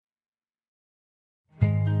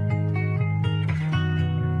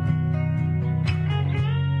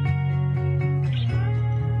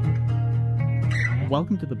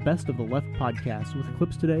Welcome to the Best of the Left podcast with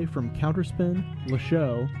clips today from Counterspin, Le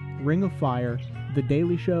Show, Ring of Fire, The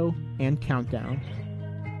Daily Show, and Countdown.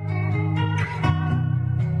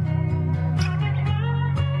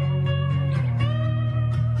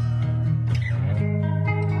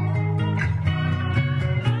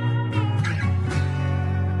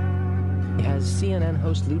 CNN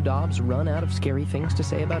host Lou Dobbs run out of scary things to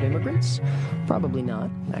say about immigrants? Probably not.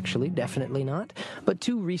 Actually, definitely not. But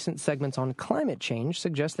two recent segments on climate change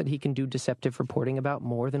suggest that he can do deceptive reporting about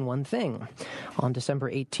more than one thing. On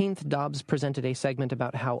December 18th, Dobbs presented a segment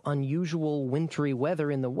about how unusual wintry weather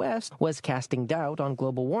in the West was casting doubt on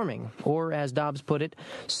global warming. Or, as Dobbs put it,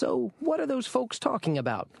 so what are those folks talking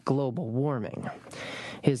about? Global warming.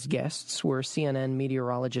 His guests were CNN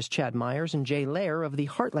meteorologist Chad Myers and Jay Lehr of the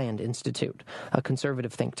Heartland Institute, a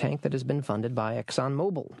conservative think tank that has been funded by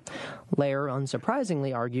ExxonMobil. Lehr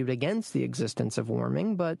unsurprisingly argued against the existence of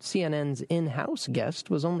warming, but CNN's in-house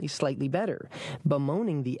guest was only slightly better,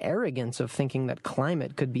 bemoaning the arrogance of thinking that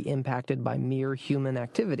climate could be impacted by mere human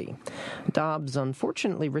activity. Dobbs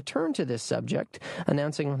unfortunately returned to this subject,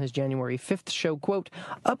 announcing on his January 5th show, quote,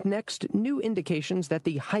 "Up next, new indications that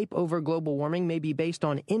the hype over global warming may be based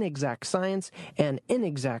on inexact science and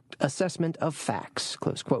inexact assessment of facts,"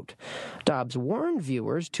 close quote. Dobbs warned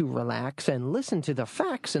viewers to relax and listen to the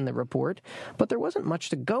facts in the report, but there wasn't much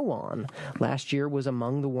to go on. Last year was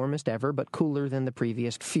among the warmest ever, but cooler than the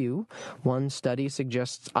previous few. One study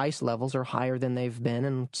suggests ice levels are higher than they've been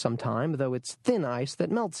in some time, though it's thin ice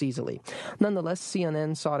that melts easily. Nonetheless,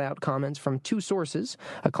 CNN sought out comments from two sources,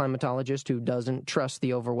 a climatologist who doesn't trust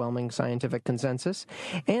the overwhelming scientific consensus,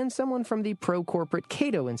 and someone from the pro-corporate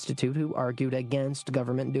Cato Institute who argued against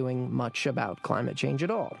government doing much about climate change at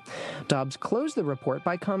all. Dobbs closed the report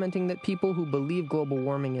by commenting that people who believe global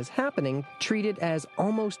warming is happening treat it as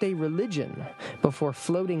almost a religion, before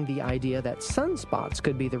floating the idea that sunspots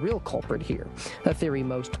could be the real culprit here, a theory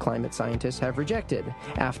most climate scientists have rejected.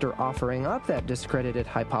 After offering up that discredited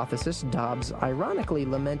hypothesis, Dobbs ironically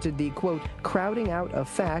lamented the, quote, crowding out of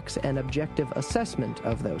facts and objective assessment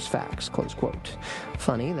of those facts, close quote.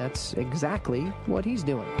 Funny, that's exactly what he's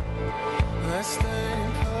doing. Let's stay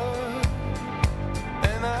put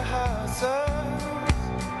in our houses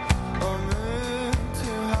or move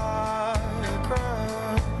to higher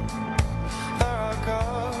ground. There are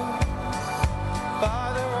ghosts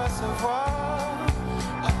by the reservoir,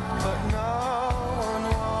 but no one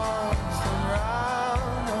wants them round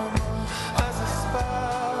no more. There's a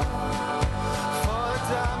spell for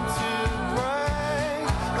them to break.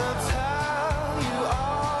 They'll tell you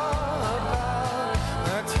all about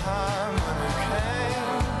the time when it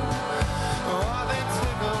came, what they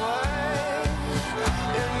took away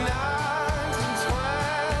in 1922.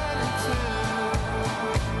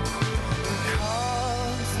 It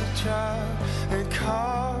caused a drought, it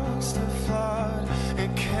caused a flood,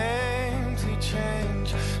 it came to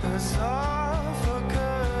change us all for good.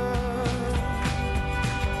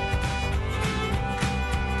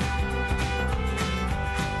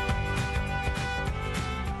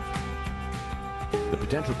 The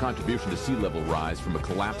potential contribution to sea level rise from a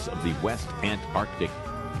collapse of the West Antarctic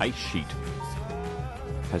ice sheet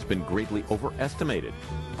has been greatly overestimated.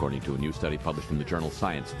 According to a new study published in the journal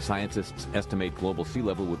Science, scientists estimate global sea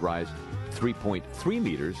level would rise 3.3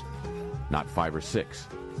 meters, not 5 or 6,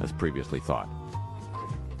 as previously thought.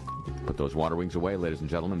 Put those water wings away, ladies and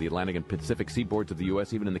gentlemen. The Atlantic and Pacific seaboards of the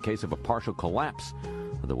U.S., even in the case of a partial collapse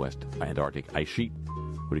of the West Antarctic ice sheet,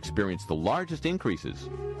 would experience the largest increases,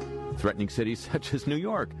 threatening cities such as New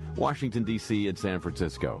York, Washington, D.C., and San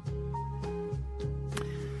Francisco.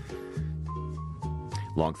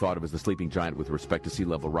 Long thought of as the sleeping giant with respect to sea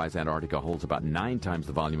level rise, Antarctica holds about 9 times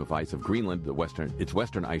the volume of ice of Greenland. Its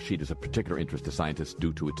western ice sheet is of particular interest to scientists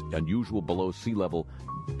due to its unusual below sea level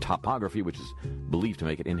topography, which is believed to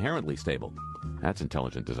make it inherently stable. That's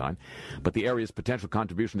intelligent design. But the area's potential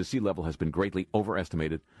contribution to sea level has been greatly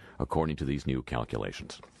overestimated, according to these new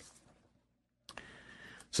calculations.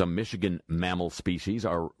 Some Michigan mammal species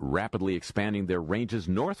are rapidly expanding their ranges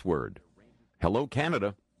northward. Hello,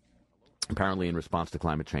 Canada. Apparently in response to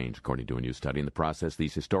climate change, according to a new study. In the process,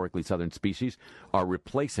 these historically southern species are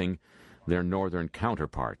replacing their northern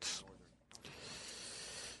counterparts.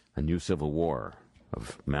 A new civil war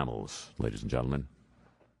of mammals, ladies and gentlemen.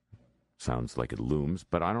 Sounds like it looms,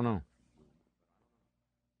 but I don't know.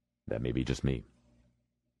 That may be just me.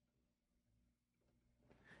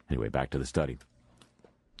 Anyway, back to the study.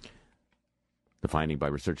 The finding by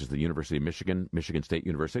researchers at the University of Michigan, Michigan State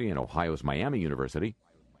University, and Ohio's Miami University.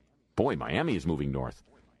 Boy, Miami is moving north.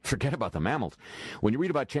 Forget about the mammals. When you read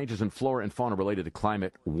about changes in flora and fauna related to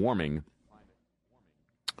climate warming,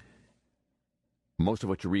 Most of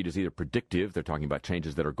what you read is either predictive, they're talking about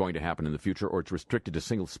changes that are going to happen in the future, or it's restricted to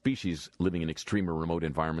single species living in extreme or remote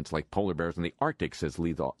environments like polar bears in the Arctic, says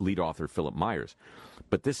lead author Philip Myers.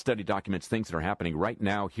 But this study documents things that are happening right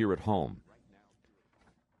now here at home.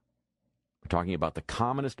 We're talking about the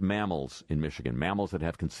commonest mammals in Michigan, mammals that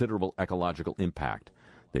have considerable ecological impact.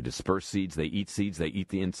 They disperse seeds, they eat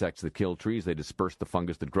the insects that kill trees, they disperse the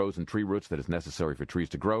fungus that grows in tree roots that is necessary for trees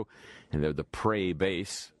to grow, and they're the prey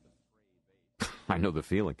base. I know the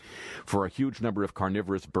feeling. For a huge number of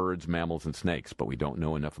carnivorous birds, mammals, and snakes, but we don't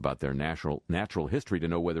know enough about their natural history to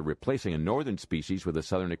know whether replacing a northern species with a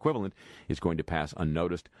southern equivalent is going to pass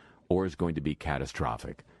unnoticed or is going to be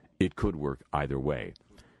catastrophic. It could work either way.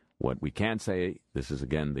 What we can say, this is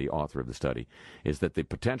again the author of the study, is that the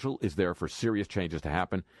potential is there for serious changes to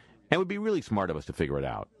happen, and it would be really smart of us to figure it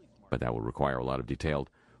out. But that will require a lot of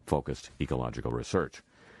detailed, focused ecological research.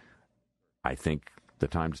 I think the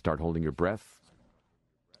time to start holding your breath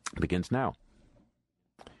begins now.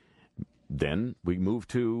 Then we move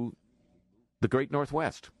to the Great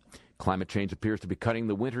Northwest. Climate change appears to be cutting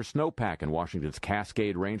the winter snowpack in Washington's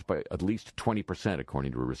Cascade Range by at least 20%,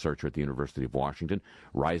 according to a researcher at the University of Washington.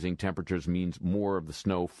 Rising temperatures means more of the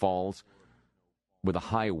snow falls with a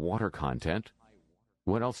high water content.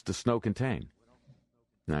 What else does snow contain?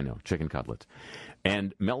 I know, chicken cutlets.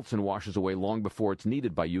 And melts and washes away long before it's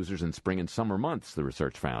needed by users in spring and summer months, the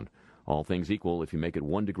research found. All things equal, if you make it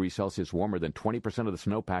 1 degree Celsius warmer, then 20% of the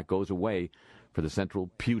snowpack goes away for the central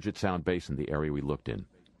Puget Sound Basin, the area we looked in,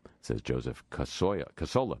 says Joseph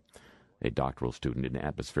Casola, a doctoral student in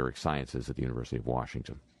atmospheric sciences at the University of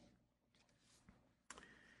Washington.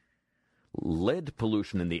 Lead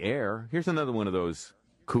pollution in the air. Here's another one of those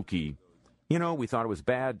kooky, we thought it was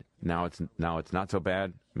bad, now it's not so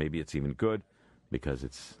bad, maybe it's even good because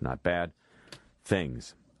it's not bad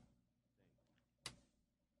things.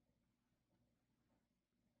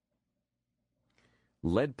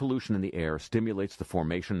 Lead pollution in the air stimulates the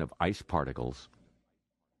formation of ice particles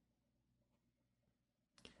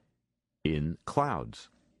in clouds.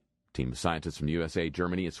 A team of scientists from the USA,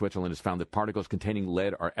 Germany, and Switzerland has found that particles containing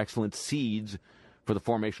lead are excellent seeds for the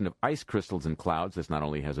formation of ice crystals in clouds. This not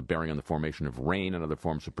only has a bearing on the formation of rain and other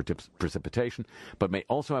forms of precipitation, but may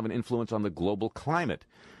also have an influence on the global climate.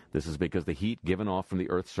 This is because the heat given off from the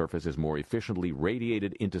Earth's surface is more efficiently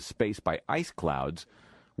radiated into space by ice clouds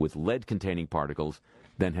with lead-containing particles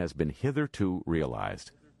than has been hitherto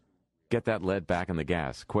realized. Get that lead back in the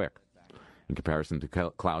gas, quick. In comparison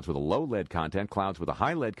to clouds with a low lead content, clouds with a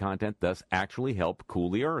high lead content thus actually help cool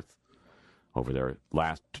the Earth. Over the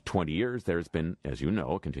last 20 years, there's been, as you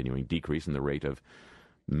know, a continuing decrease in the rate of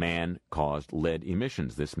man-caused lead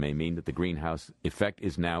emissions. This may mean that the greenhouse effect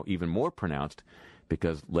is now even more pronounced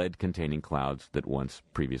because lead-containing clouds that once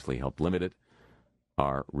previously helped limit it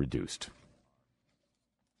are reduced.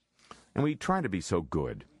 And we try to be so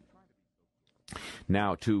good.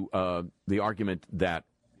 Now, to the argument that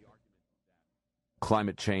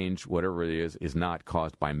climate change, whatever it is not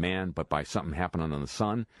caused by man, but by something happening on the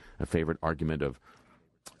sun, a favorite argument of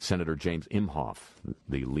Senator James Imhoff,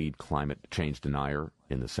 the lead climate change denier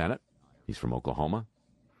in the Senate. He's from Oklahoma.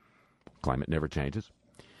 Climate never changes.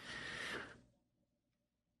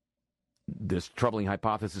 This troubling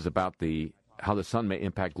hypothesis about how the sun may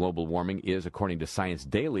impact global warming is, according to Science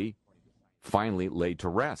Daily, finally laid to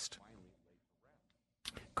rest.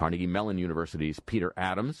 Carnegie Mellon University's Peter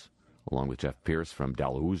Adams, along with Jeff Pierce from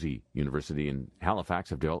Dalhousie University in Halifax,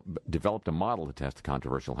 have developed a model to test the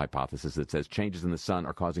controversial hypothesis that says changes in the sun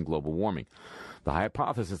are causing global warming. The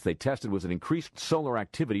hypothesis they tested was that increased solar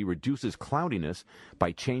activity reduces cloudiness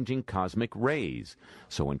by changing cosmic rays.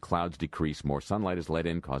 So when clouds decrease, more sunlight is let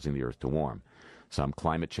in, causing the Earth to warm. Some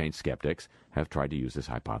climate change skeptics have tried to use this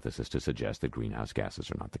hypothesis to suggest that greenhouse gases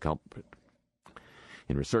are not the culprit.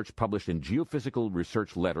 In research published in Geophysical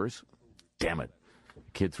Research Letters, damn it, the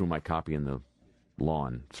kid threw my copy in the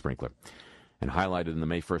lawn sprinkler, and highlighted in the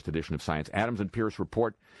May 1st edition of Science, Adams and Pierce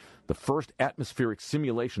report the first atmospheric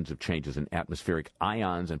simulations of changes in atmospheric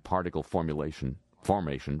ions and particle formation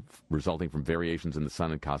resulting from variations in the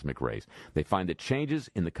sun and cosmic rays. They find that changes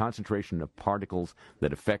in the concentration of particles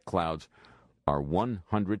that affect clouds are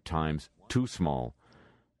 100 times too small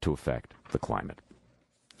to affect the climate.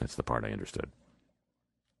 That's the part I understood.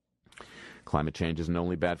 Climate change isn't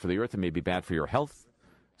only bad for the Earth, it may be bad for your health,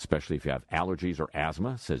 especially if you have allergies or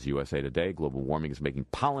asthma, says USA Today. Global warming is making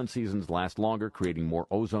pollen seasons last longer, creating more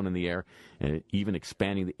ozone in the air, and even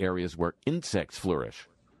expanding the areas where insects flourish,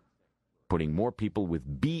 putting more people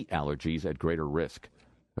with bee allergies at greater risk,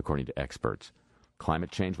 according to experts. Climate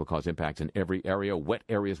change will cause impacts in every area. Wet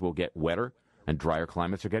areas will get wetter. and drier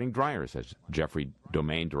climates are getting drier, says Jeffrey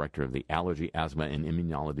Domain, director of the Allergy, Asthma, and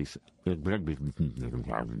Immunology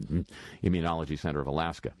Center of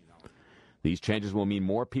Alaska. These changes will mean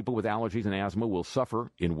more people with allergies and asthma will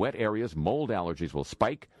suffer. In wet areas, mold allergies will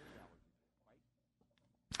spike,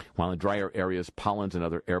 while in drier areas, pollens and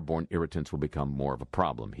other airborne irritants will become more of a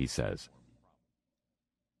problem, he says.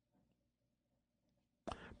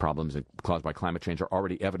 Problems caused by climate change are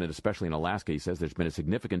already evident, especially in Alaska. He says there's been a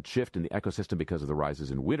significant shift in the ecosystem because of the rises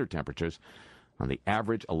in winter temperatures. On the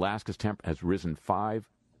average, Alaska's temp has risen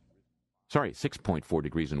 6.4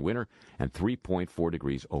 degrees in winter and 3.4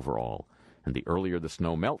 degrees overall. And the earlier the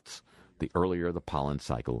snow melts, the earlier the pollen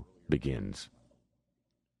cycle begins.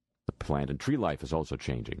 The plant and tree life is also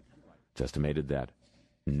changing. It's estimated that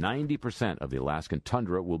 90% of the Alaskan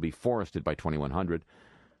tundra will be forested by 2100,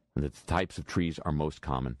 and that the types of trees are most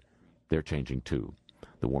common. They're changing too.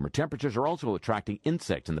 The warmer temperatures are also attracting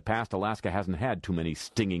insects. In the past, Alaska hasn't had too many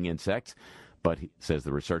stinging insects, but, says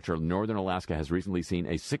the researcher, northern Alaska has recently seen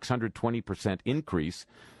a 620% increase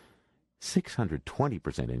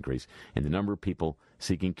in the number of people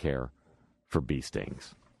seeking care for bee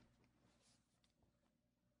stings.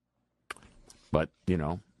 But,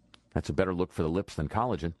 that's a better look for the lips than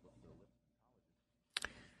collagen.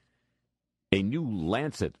 A new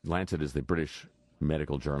Lancet is the British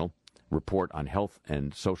medical journal, report on health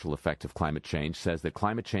and social effects of climate change says that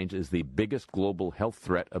climate change is the biggest global health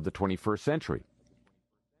threat of the 21st century.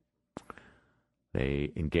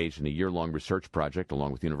 They engaged in a year-long research project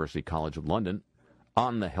along with University College of London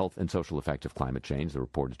on the health and social effects of climate change. The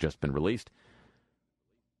report has just been released.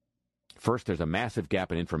 First, there's a massive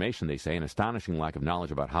gap in information, they say, an astonishing lack of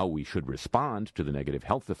knowledge about how we should respond to the negative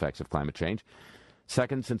health effects of climate change.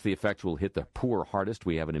 Second, since the effects will hit the poor hardest,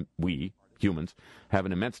 we, humans, have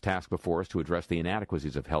an immense task before us to address the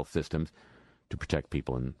inadequacies of health systems to protect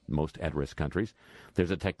people in most at-risk countries.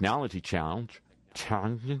 There's a technology challenge.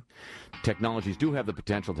 Technologies do have the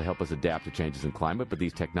potential to help us adapt to changes in climate, but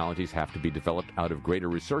these technologies have to be developed out of greater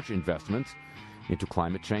research investments into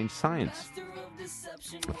climate change science.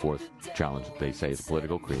 The fourth challenge, they say, is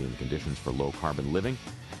political, creating conditions for low-carbon living.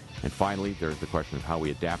 And finally, there's the question of how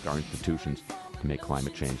we adapt our institutions to make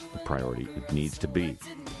climate change the priority it needs to be.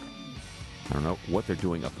 I don't know what they're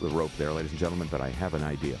doing up the rope there, ladies and gentlemen, but I have an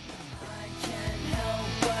idea. I can't help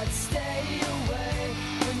but stay away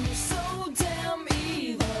when you're so damn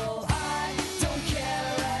evil. I don't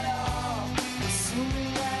care at all,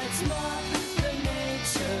 assuming that it's Mother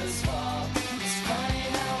Nature's fault. It's funny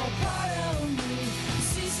how a part of me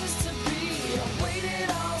ceases to be. I waited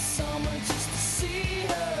all summer just to see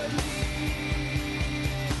her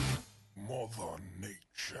leave. Mother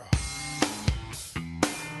Nature.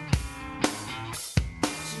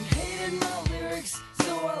 She hated my lyrics,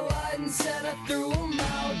 so I lied and said I threw them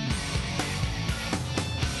out.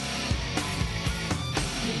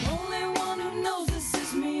 The only one who knows this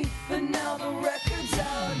is me, but now the record's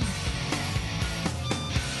out.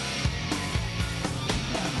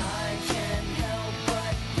 I can't help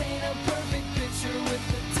but paint a perfect picture with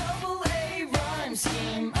the double-A rhyme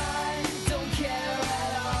scheme. I don't care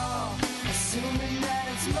at all, assuming that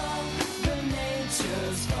it's Mother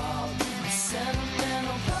Nature's fault. The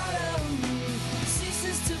sentimental part of me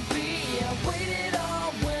ceases to be. I waited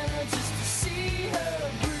all winter just to see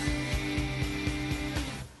her breathe.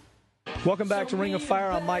 Welcome back to Ring of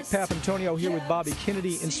Fire. I'm Mike Papantonio here with Bobby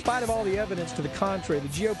Kennedy. In spite of all the evidence to the contrary, the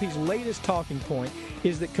GOP's latest talking point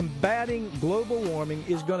is that combating global warming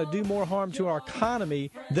is going to do more harm to our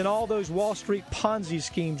economy than all those Wall Street Ponzi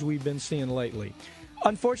schemes we've been seeing lately.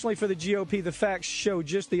 Unfortunately for the GOP, the facts show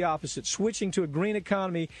just the opposite. Switching to a green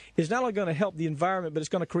economy is not only going to help the environment, but it's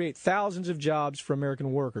going to create thousands of jobs for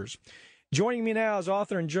American workers. Joining me now is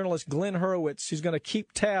author and journalist Glenn Hurwitz, who's going to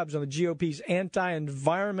keep tabs on the GOP's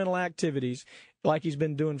anti-environmental activities like he's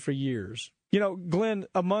been doing for years. You know, Glenn,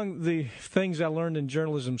 among the things I learned in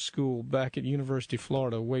journalism school back at University of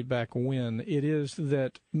Florida way back when, it is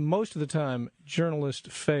that most of the time journalists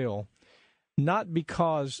fail, not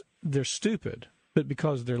because they're stupid, but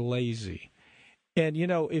because they're lazy. And, you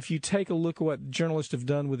know, if you take a look at what journalists have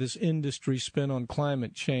done with this industry spin on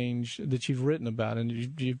climate change that you've written about,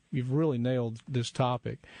 and you've really nailed this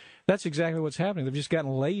topic, that's exactly what's happening. They've just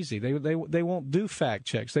gotten lazy. They won't do fact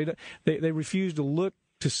checks. They refuse to look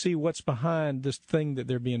to see what's behind this thing that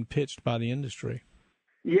they're being pitched by the industry.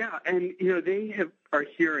 Yeah, and, you know, they are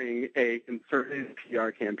hearing a concerted PR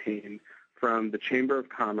campaign from the Chamber of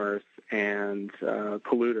Commerce and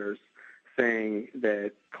polluters saying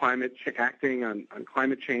that acting on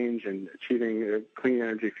climate change and achieving a clean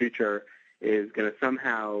energy future is going to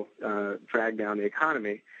somehow drag down the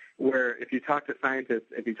economy. where if you talk to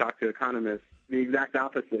scientists, if you talk to economists, the exact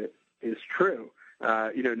opposite is true.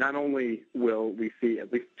 Not only will we see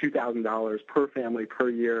at least $2,000 per family per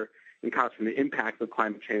year in costs from the impacts of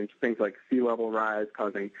climate change, things like sea level rise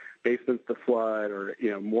causing basements to flood, or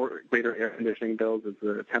greater air conditioning bills as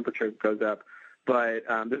the temperature goes up. But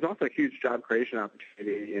there's also a huge job creation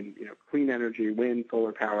opportunity in clean energy, wind,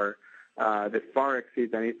 solar power, that far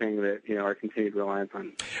exceeds anything that our continued reliance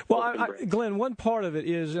on. Well, Glenn, one part of it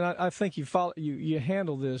is, and I think you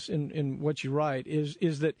handle this in what you write,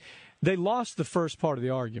 is that they lost the first part of the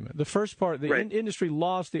argument. The first part, the industry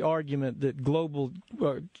lost the argument that global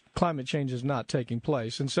climate change is not taking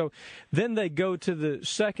place. And so then they go to the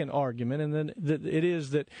second argument, and then it is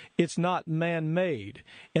that it's not man-made.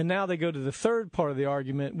 And now they go to the third part of the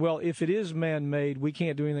argument. Well, if it is man-made, we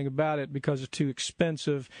can't do anything about it because it's too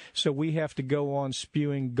expensive, so we have to go on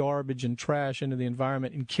spewing garbage and trash into the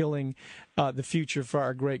environment and killing the future for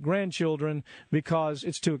our great-grandchildren because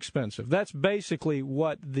it's too expensive. That's basically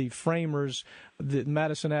what the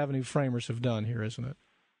Madison Avenue framers have done here, isn't it?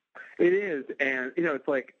 It is, and it's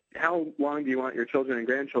like, how long do you want your children and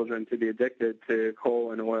grandchildren to be addicted to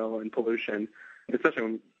coal and oil and pollution, especially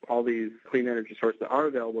when all these clean energy sources are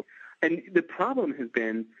available? And the problem has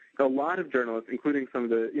been a lot of journalists, including some of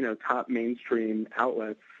the top mainstream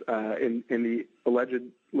outlets in the alleged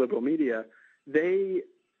liberal media, they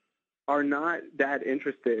are not that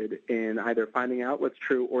interested in either finding out what's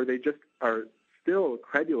true, or they just are still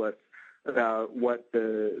credulous about what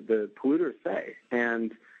the polluters say.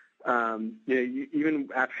 And even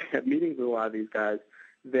after you have meetings with a lot of these guys,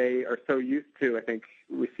 they are so used to, I think,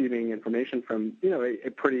 receiving information from a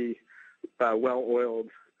pretty well-oiled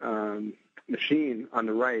machine on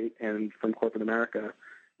the right and from corporate America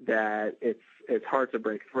that it's hard to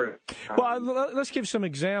break through. Well, let's give some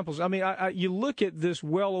examples. I mean, you look at this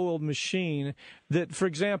well-oiled machine that, for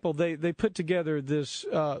example, they put together this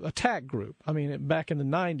attack group. I mean, back in the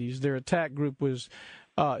 90s, their attack group was,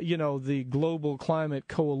 the Global Climate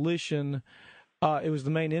Coalition. It was the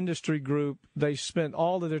main industry group. They spent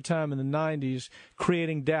all of their time in the 90s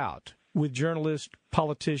creating doubt with journalists,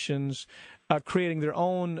 politicians, creating their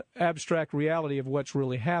own abstract reality of what's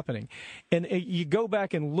really happening. And you go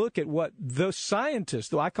back and look at what those scientists,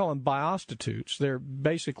 though I call them biostitutes, they're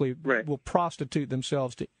basically will prostitute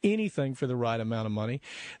themselves to anything for the right amount of money.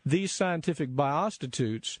 These scientific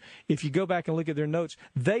biostitutes, if you go back and look at their notes,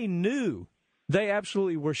 they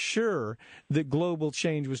absolutely were sure that global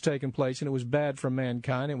change was taking place and it was bad for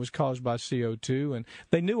mankind. It was caused by CO2, and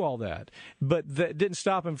they knew all that. But that didn't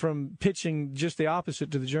stop them from pitching just the opposite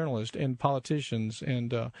to the journalists and politicians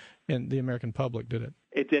and the American public, did it?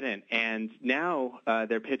 It didn't. And now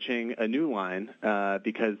they're pitching a new line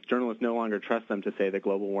because journalists no longer trust them to say that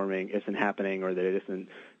global warming isn't happening or that it isn't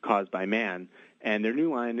caused by man. And their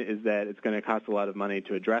new line is that it's going to cost a lot of money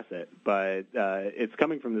to address it. But it's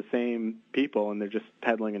coming from the same people, and they're just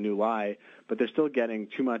peddling a new lie, but they're still getting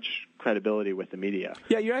too much credibility with the media.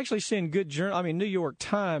 Yeah, you're actually seeing good New York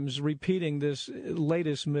Times repeating this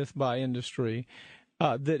latest myth by industry,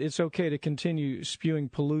 that it's okay to continue spewing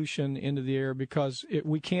pollution into the air because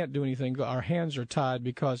we can't do anything. Our hands are tied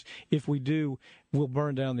because if we do, we'll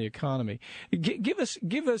burn down the economy. Give us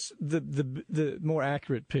the more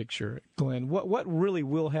accurate picture, Glenn. What really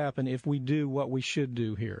will happen if we do what we should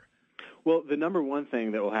do here? Well, the number one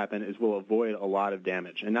thing that will happen is we'll avoid a lot of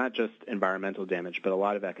damage, and not just environmental damage, but a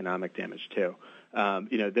lot of economic damage too.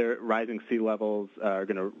 Their rising sea levels are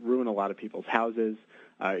going to ruin a lot of people's houses.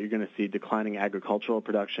 You're going to see declining agricultural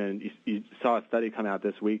production. You saw a study come out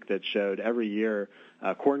this week that showed every year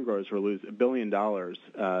corn growers will lose $1 billion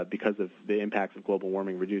because of the impacts of global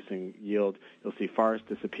warming reducing yield. You'll see forests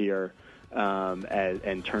disappear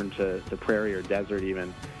and turn to prairie or desert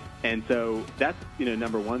even. And so that's,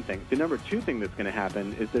 number one thing. The number two thing that's going to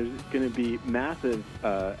happen is there's going to be massive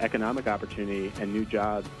economic opportunity and new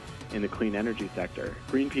jobs in the clean energy sector.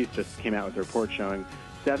 Greenpeace just came out with a report showing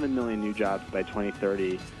 7 million new jobs by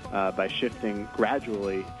 2030 by shifting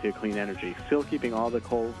gradually to clean energy, still keeping all the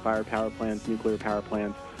coal-fired power plants, nuclear power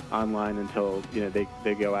plants online until they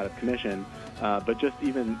go out of commission. But just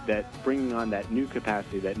even that, bringing on that new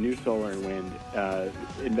capacity, that new solar and wind,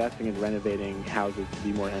 investing in renovating houses to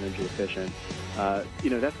be more energy efficient,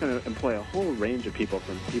 that's going to employ a whole range of people,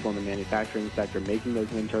 from people in the manufacturing sector making those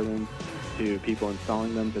wind turbines to people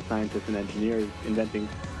installing them, to scientists and engineers inventing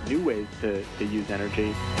new ways to use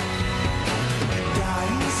energy.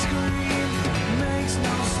 Dying scream makes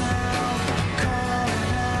no sound,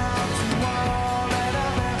 calling out to all that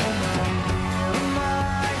I've ever known. Am I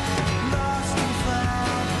lost and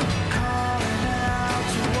found, calling out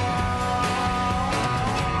to all?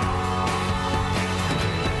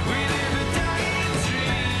 We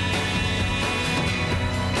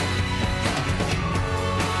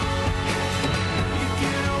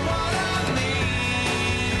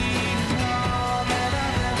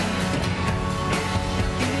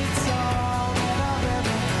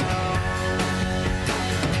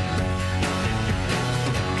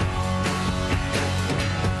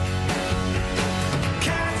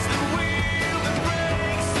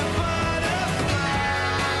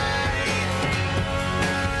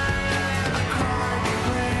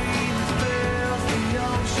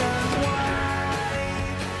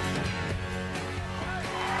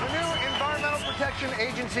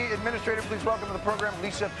Administrator, please welcome to the program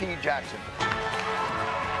Lisa P. Jackson.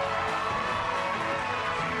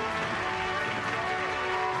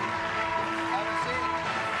 Have a seat.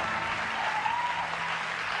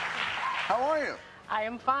 How are you? I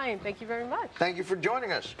am fine. Thank you very much. Thank you for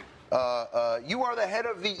joining us. You are the head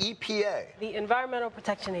of the EPA. The Environmental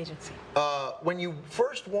Protection Agency. When you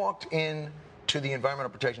first walked in to the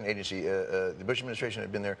Environmental Protection Agency, the Bush administration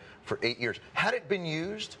had been there for 8 years. Had it been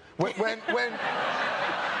used? When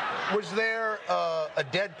was there a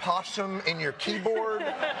dead possum in your keyboard?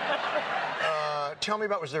 Tell me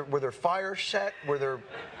about, were there fires set? Were there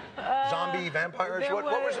zombie vampires? What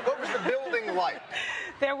was the building like?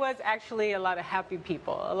 There was actually a lot of happy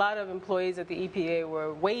people. A lot of employees at the EPA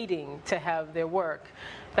were waiting to have their work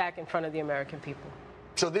back in front of the American people.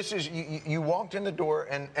 So this is, you walked in the door,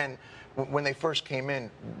 and when they first came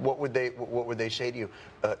in, what would they say to you?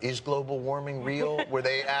 Is global warming real? Were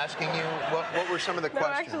they asking you? What were some of the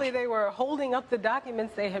questions? Actually, they were holding up the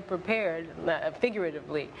documents they had prepared,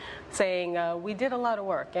 figuratively, saying, we did a lot of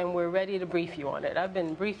work, and we're ready to brief you on it. I've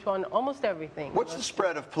been briefed on almost everything. What's the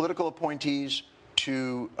spread of political appointees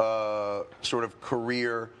to sort of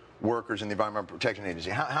career workers in the Environmental Protection Agency?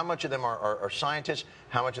 How much of them are scientists?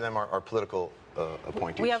 How much of them are political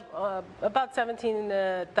appointees? We have about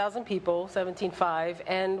 17,000 people, 17.5,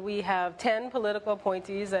 and we have 10 political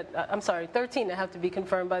appointees that, 13 that have to be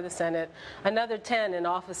confirmed by the Senate, another 10 in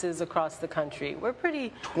offices across the country. We're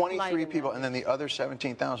pretty 23 people, and then the other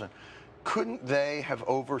 17,000. Couldn't they have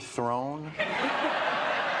overthrown?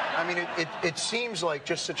 I mean, it seems like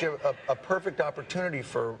just such a perfect opportunity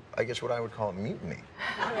for, I guess, what I would call a mutiny.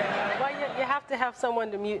 Yeah, well, you have to have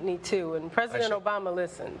someone to mutiny, too, and President Obama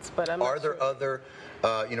listens, but I'm not Are there sure. other,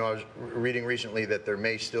 I was reading recently that there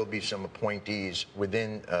may still be some appointees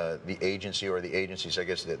within the agency or the agencies, I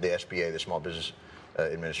guess the SBA, the Small Business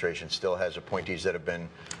Administration, still has appointees that have been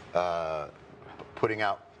putting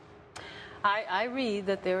out. I read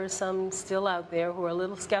that there are some still out there who are a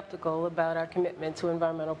little skeptical about our commitment to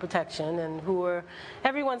environmental protection and who are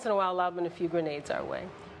every once in a while lobbing a few grenades our way.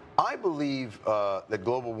 I believe that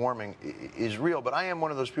global warming is real, but I am one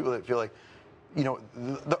of those people that feel like,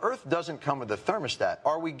 the Earth doesn't come with a thermostat.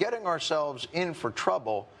 Are we getting ourselves in for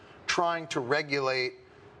trouble trying to regulate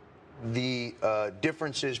the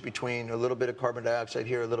differences between a little bit of carbon dioxide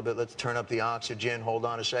here, a little bit, let's turn up the oxygen, hold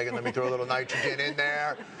on a second, let me throw a little nitrogen in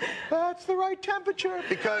there. That's the right temperature.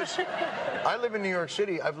 Because I live in New York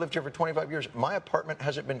City, I've lived here for 25 years. My apartment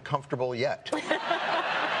hasn't been comfortable yet.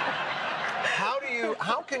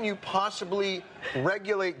 How can you possibly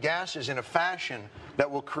regulate gases in a fashion that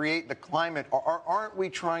will create the climate? Aren't we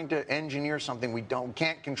trying to engineer something we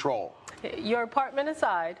can't control? Your apartment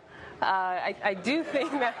aside, I do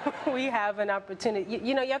think that we have an opportunity.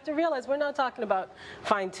 You have to realize we're not talking about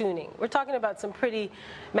fine-tuning. We're talking about some pretty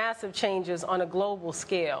massive changes on a global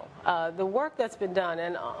scale. The work that's been done,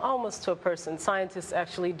 and almost to a person, scientists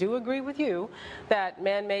actually do agree with you that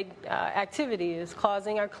man-made activity is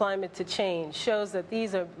causing our climate to change, shows that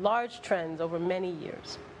these are large trends over many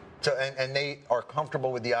years. So, and they are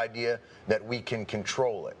comfortable with the idea that we can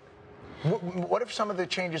control it. What if some of the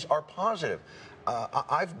changes are positive?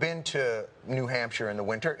 I've been to New Hampshire in the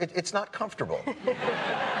winter. It's not comfortable.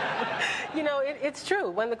 It's true.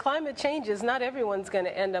 When the climate changes, not everyone's going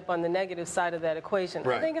to end up on the negative side of that equation.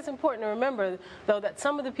 Right. I think it's important to remember, though, that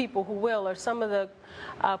some of the people who will are some of the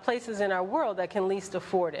places in our world that can least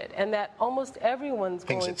afford it, and that almost everyone's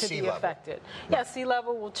going to be affected. Right. Yeah, sea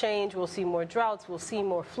level will change. We'll see more droughts. We'll see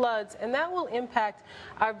more floods, and that will impact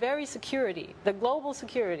our very security. The global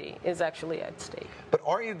security is actually at stake. But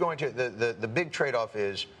are you going to, the big trade-off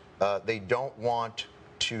is they don't want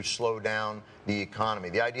to slow down the economy.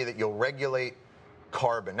 The idea that you'll regulate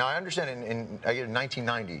carbon. Now, I understand in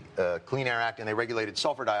 1990, Clean Air Act, and they regulated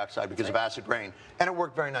sulfur dioxide because of acid rain, and it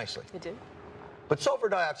worked very nicely. It did. But sulfur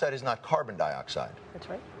dioxide is not carbon dioxide. That's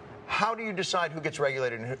right. How do you decide who gets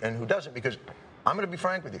regulated and who doesn't? Because I'm going to be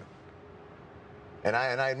frank with you, and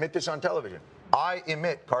I admit this on television. I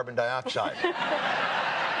emit carbon dioxide.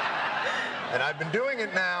 And I've been doing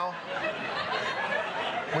it now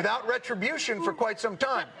without retribution for quite some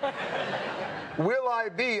time. Will I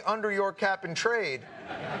be under your cap and trade?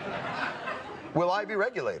 Will I be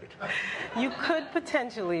regulated? You could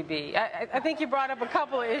potentially be. I think you brought up a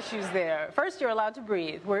couple of issues there. First, you're allowed to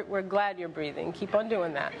breathe. We're glad you're breathing. Keep on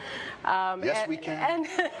doing that. Yes, we can.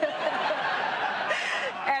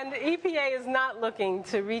 And the EPA is not looking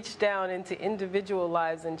to reach down into individual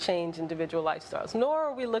lives and change individual lifestyles, nor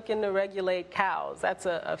are we looking to regulate cows. That's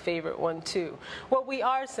a favorite one, too. What we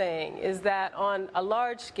are saying is that on a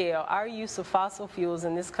large scale, our use of fossil fuels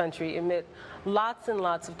in this country emit lots and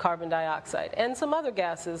lots of carbon dioxide and some other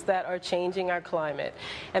gases that are changing our climate.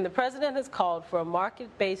 And the president has called for a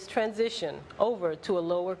market-based transition over to a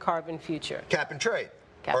lower carbon future. Cap and trade.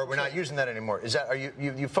 Or we're not using that anymore. Is that, are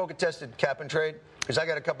you focus tested cap and trade? Because I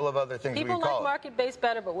got a couple of other things we People can call like market-based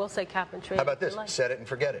better, but we'll say cap and trade. How about this? Set it and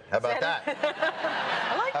forget it. How about that?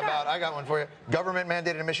 I like How that. about, I got one for you. Government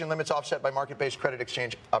mandated emission limits offset by market-based credit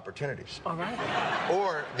exchange opportunities. All right.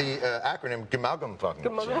 Or the acronym GMALGAM.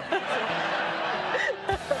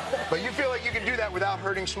 But you feel like you can do that without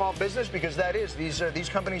hurting small business? Because that is, these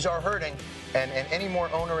companies are hurting, and any more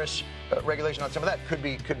onerous regulation on some of that could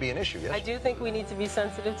be an issue, yes? I do think we need to be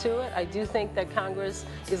sensitive to it. I do think that Congress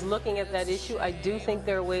is looking at that issue. I do think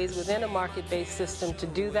there are ways within a market-based system to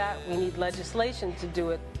do that. We need legislation to do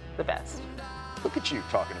it the best. Look at you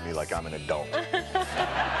talking to me like I'm an adult.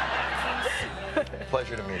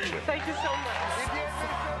 Pleasure to meet you. Thank you so much.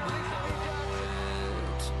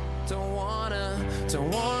 Don't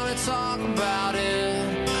wanna talk about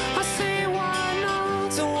it. I say why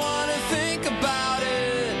not? Don't wanna think about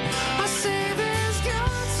it. I say there's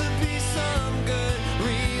got to be some good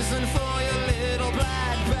reason for your little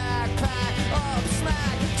black backpack up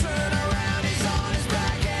smack. Turn around, he's on his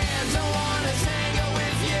back and don't wanna tangle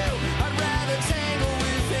with you. I'd rather tangle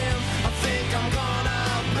with him. I think I'm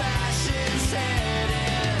gonna bash his head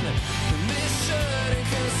in. And this shouldn't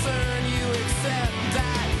concern you except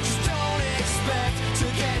that. Just don't expect to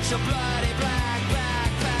get your bloody black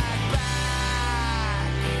backpack back.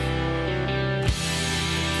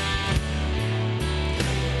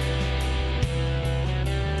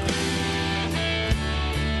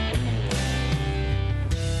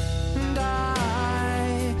 And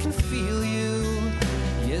I can feel you,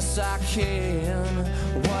 yes I can.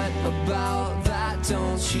 What about that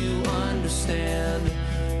don't you understand?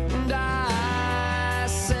 And I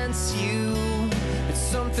sense you, it's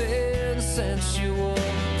something sensual,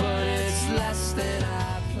 but it's less than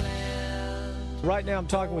I planned. Right now, I'm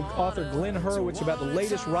talking with author Glenn Hurwitz about the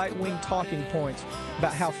latest right-wing talking points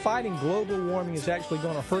about how fighting global warming is actually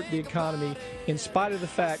going to hurt the economy in spite of the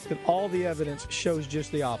fact that all the evidence shows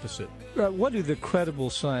just the opposite. What do the credible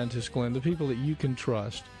scientists, Glenn, the people that you can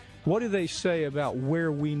trust, what do they say about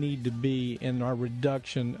where we need to be in our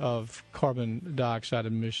reduction of carbon dioxide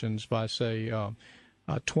emissions by, say,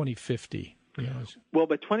 2050? Yes. Well,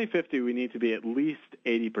 by 2050, we need to be at least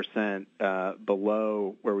 80%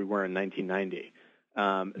 below where we were in 1990.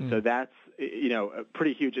 So that's,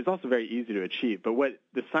 pretty huge. It's also very easy to achieve. But what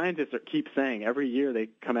the scientists keep saying, every year they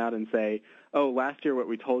come out and say, oh, last year what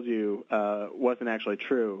we told you wasn't actually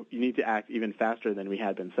true. You need to act even faster than we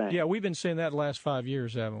had been saying. Yeah, we've been saying that the last 5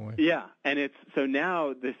 years, haven't we? Yeah, and it's so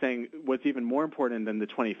now they're saying what's even more important than the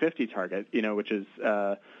 2050 target, which is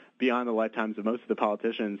beyond the lifetimes of most of the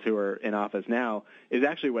politicians who are in office now, is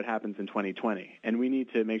actually what happens in 2020. And we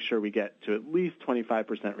need to make sure we get to at least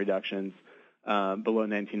 25% reductions below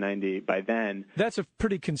 1990 by then. That's a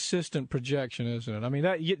pretty consistent projection, isn't it? I mean,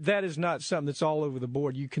 that is not something that's all over the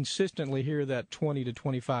board. You consistently hear that 20 to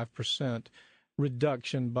 25%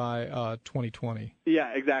 reduction by 2020.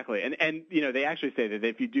 Yeah, exactly. And they actually say that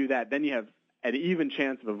if you do that, then you have an even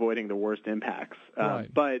chance of avoiding the worst impacts.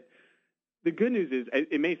 Right. But the good news is,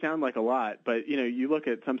 it may sound like a lot, but you look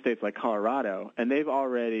at some states like Colorado, and they've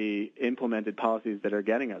already implemented policies that are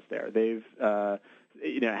getting us there. They've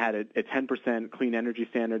had a 10% clean energy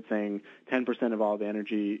standard, saying 10% of all the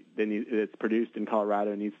energy that's produced in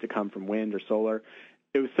Colorado needs to come from wind or solar.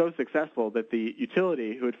 It was so successful that the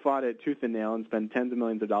utility, who had fought it tooth and nail and spent tens of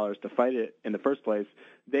millions of dollars to fight it in the first place,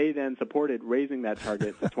 they then supported raising that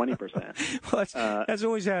target to 20%. Well, that's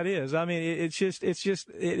always how it is. I mean, it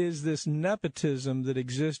is this nepotism that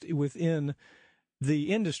exists within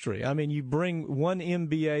the industry. I mean, you bring one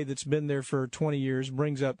MBA that's been there for 20 years,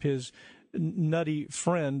 brings up his nutty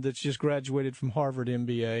friend that's just graduated from Harvard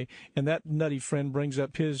MBA, and that nutty friend brings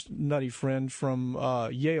up his nutty friend from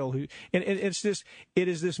Yale. And it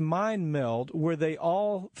is this mind meld where they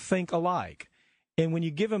all think alike. And when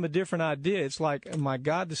you give them a different idea, it's like, my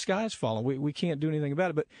God, the sky's falling. We can't do anything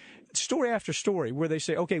about it. But story after story where they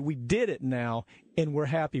say, okay, we did it now, and we're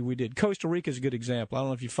happy we did. Costa Rica is a good example. I don't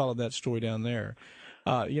know if you followed that story down there.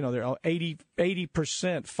 They're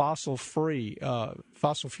 80% fossil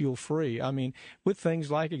fuel free. I mean, with things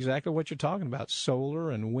like exactly what you're talking about, solar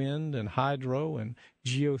and wind and hydro and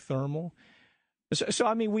geothermal. So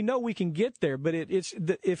I mean, we know we can get there, but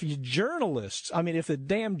if you journalists, I mean, if the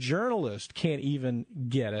damn journalist can't even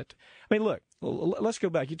get it, I mean, look, let's go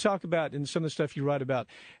back. You talk about in some of the stuff you write about,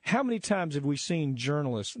 how many times have we seen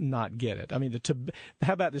journalists not get it? I mean,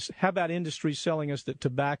 how about this? How about industry selling us that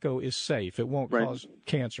tobacco is safe? It won't cause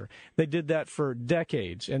cancer. They did that for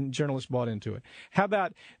decades, and journalists bought into it. How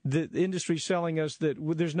about the industry selling us that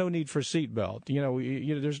there's no need for a seatbelt?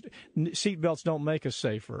 There's seatbelts don't make us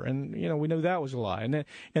safer, and we know that was a lie. And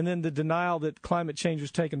then the denial that climate change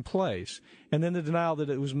was taking place, and then the denial that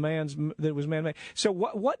it was man-made. So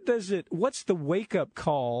what's the wake-up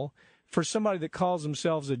call for somebody that calls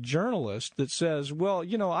themselves a journalist that says, well,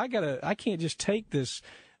 I can't just take this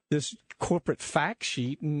corporate fact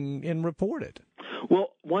sheet and report it? Well,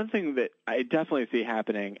 one thing that I definitely see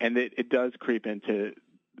happening, and it does creep into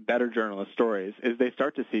better journalist stories, is they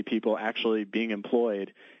start to see people actually being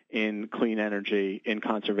employed in clean energy, in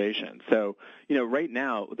conservation. So, right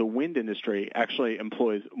now, the wind industry actually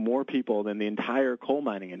employs more people than the entire coal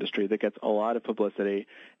mining industry that gets a lot of publicity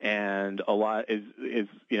and a lot is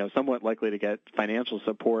somewhat likely to get financial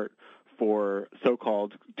support for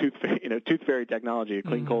so-called tooth fairy technology,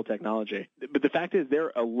 clean coal technology. But the fact is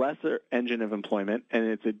they're a lesser engine of employment, and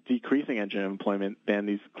it's a decreasing engine of employment than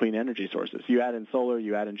these clean energy sources. You add in solar,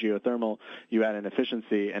 you add in geothermal, you add in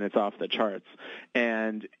efficiency, and it's off the charts.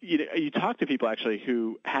 And you talk to people actually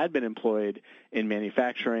who had been employed in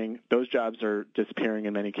manufacturing. Those jobs are disappearing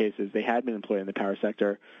in many cases. They had been employed in the power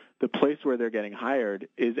sector. The place where they're getting hired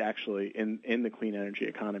is actually in the clean energy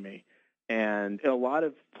economy. And in a lot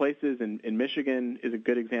of places, in Michigan is a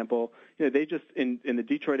good example. They just in the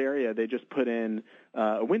Detroit area, they just put in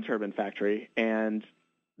a wind turbine factory, and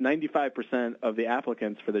 95% of the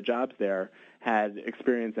applicants for the jobs there had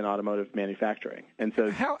experience in automotive manufacturing. And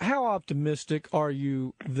so, how optimistic are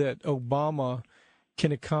you that Obama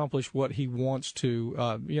can accomplish what he wants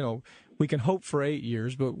to? We can hope for 8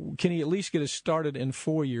 years, but can he at least get us started in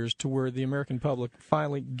 4 years to where the American public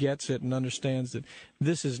finally gets it and understands that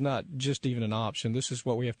this is not just even an option? This is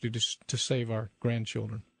what we have to do to save our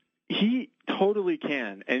grandchildren. He totally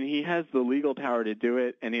can, and he has the legal power to do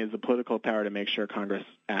it, and he has the political power to make sure Congress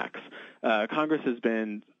acts. Congress has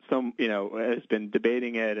been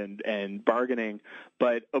debating it and bargaining,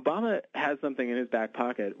 but Obama has something in his back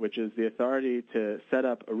pocket, which is the authority to set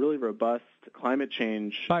up a really robust climate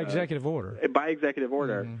change by executive order.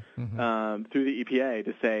 Through the EPA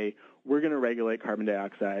to say we're going to regulate carbon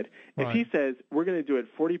dioxide. Right. If he says we're going to do it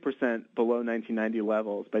 40% below 1990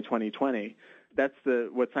 levels by 2020. That's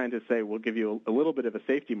what scientists say will give you a little bit of a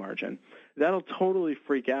safety margin. That'll totally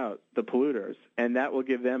freak out the polluters, and that will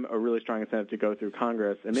give them a really strong incentive to go through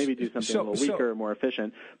Congress and maybe do something a little weaker, more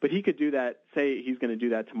efficient. But he could do that, say he's going to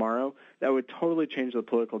do that tomorrow. That would totally change the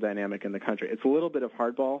political dynamic in the country. It's a little bit of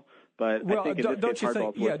hardball, but I think don't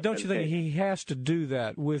you think he has to do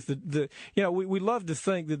that with we love to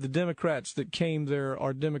think that the Democrats that came there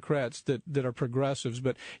are Democrats that are progressives,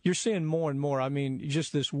 but you're seeing more and more. I mean,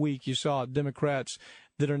 just this week you saw Democrats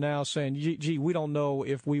that are now saying, gee, we don't know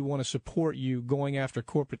if we want to support you going after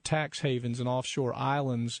corporate tax havens and offshore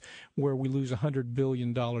islands where we lose $100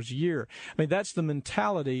 billion a year. I mean, that's the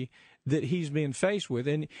mentality that he's being faced with.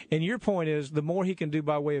 And your point is the more he can do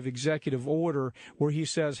by way of executive order where he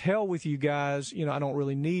says, hell with you guys, I don't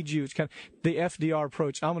really need you. It's kind of the FDR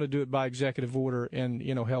approach. I'm going to do it by executive order and,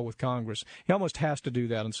 hell with Congress. He almost has to do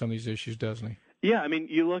that on some of these issues, doesn't he? Yeah, I mean,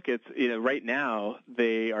 you look at, right now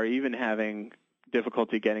they are even having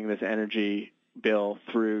difficulty getting this energy bill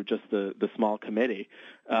through just the small committee,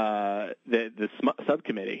 the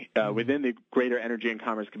subcommittee within the Greater Energy and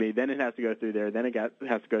Commerce Committee. Then it has to go through there. Then it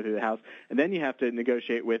has to go through the House, and then you have to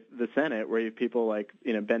negotiate with the Senate, where you have people like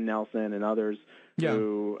Ben Nelson and others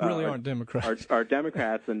who really aren't Democrats, are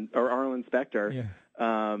Democrats, or Arlen Specter. Yeah.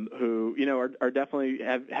 Who are definitely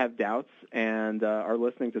have doubts and are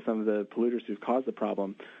listening to some of the polluters who've caused the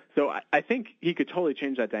problem. So I think he could totally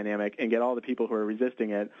change that dynamic and get all the people who are resisting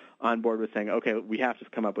it on board with saying, okay, we have to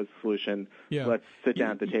come up with a solution. Yeah. Let's sit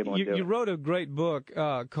down at the table and do it. You wrote a great book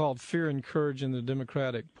called Fear and Courage in the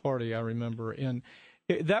Democratic Party, I remember. And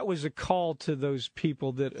that was a call to those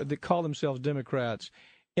people that call themselves Democrats.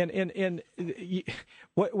 And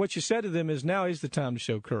what you said to them is now is the time to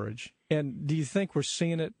show courage. And do you think we're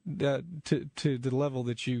seeing it to the level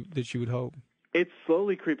that you would hope? It's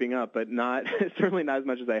slowly creeping up, but certainly not as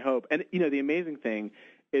much as I hope. And the amazing thing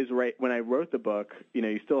is, right when I wrote the book,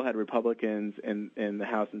 you still had Republicans in the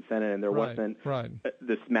House and Senate, and there wasn't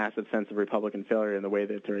this massive sense of Republican failure in the way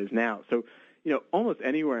that there is now. So, almost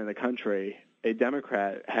anywhere in the country, a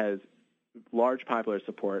Democrat has large popular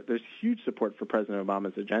support. There's huge support for President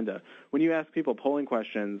Obama's agenda. When you ask people polling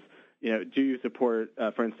questions, do you support,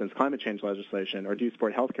 for instance, climate change legislation, or do you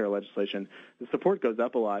support health care legislation? The support goes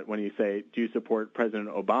up a lot when you say, do you support President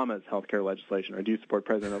Obama's health care legislation, or do you support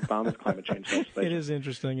President Obama's climate change legislation? It is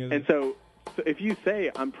interesting, isn't and it? So if you say,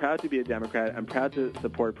 I'm proud to be a Democrat, I'm proud to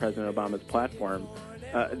support President Obama's platform,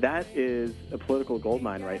 that is a political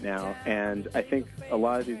goldmine right now. And I think a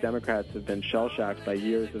lot of these Democrats have been shell-shocked by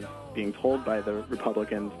years of being told by the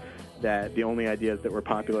Republicans that the only ideas that were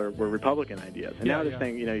popular were Republican ideas. And now they're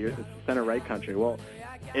saying, it's a center-right country. Well,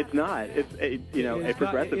 it's not. It's a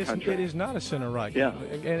progressive country. It is not a center-right. Yeah.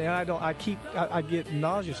 And I get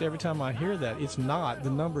nauseous every time I hear that. It's not. The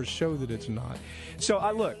numbers show that it's not. So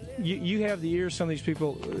look, you have the ears of some of these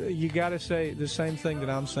people. You got to say the same thing that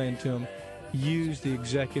I'm saying to them. Use the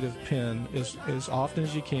executive pen as often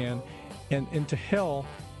as you can, and to hell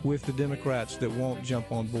with the Democrats that won't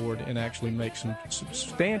jump on board and actually make some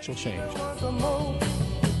substantial change.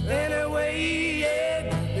 Anyway,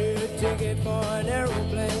 yeah, ticket for an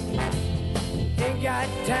aeroplane. Ain't got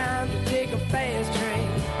time to take a fast train.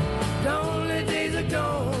 Lonely days are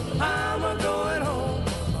gone, I'm a going home.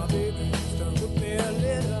 My baby stuck with me a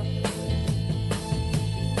letter.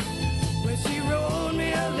 When she wrote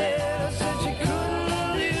me a letter, said she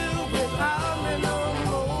couldn't live without me no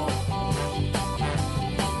more.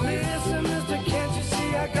 Listen, mister, can't you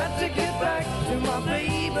see I got to get back to my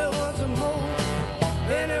baby once more.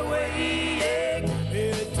 Anyway, yeah,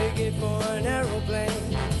 a ticket for an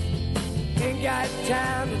aeroplane. Ain't got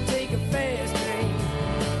time to take a fast train.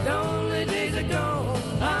 Lonely days are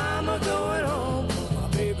gone, I'm a going home. My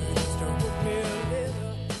baby just don't put me a letter.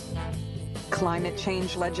 Climate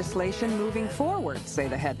change legislation moving forward, say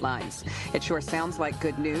the headlines. It sure sounds like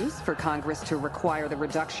good news for Congress to require the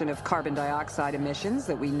reduction of carbon dioxide emissions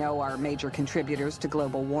that we know are major contributors to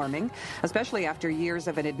global warming, especially after years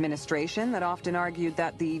of an administration that often argued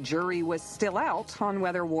that the jury was still out on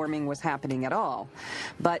whether warming was happening at all.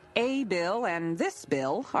 But a bill and this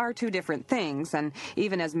bill are two different things, and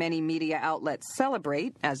even as many media outlets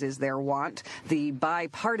celebrate, as is their wont, the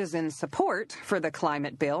bipartisan support for the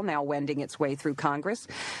climate bill now wending its way through Congress,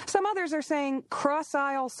 some others are saying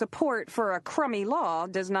cross-aisle support for a crummy law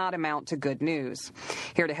does not amount to good news.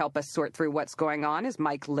 Here to help us sort through what's going on is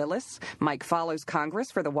Mike Lillis. Mike follows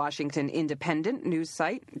Congress for the Washington Independent news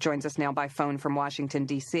site, joins us now by phone from Washington,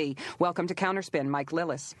 D.C. Welcome to Counterspin, Mike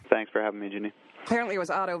Lillis. Thanks for having me, Ginny. Apparently it was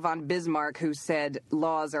Otto von Bismarck who said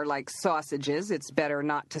laws are like sausages. It's better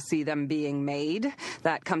not to see them being made.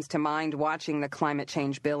 That comes to mind watching the climate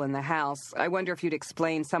change bill in the House. I wonder if you'd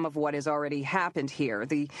explain some of what has already happened here.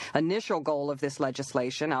 The initial goal of this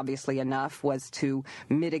legislation, obviously enough, was to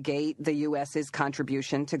mitigate the U.S.'s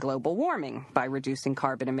contribution to global warming by reducing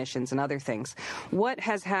carbon emissions and other things. What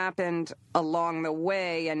has happened along the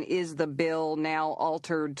way, and is the bill now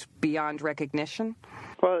altered beyond recognition?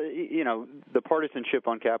 Well, the partisanship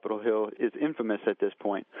on Capitol Hill is infamous at this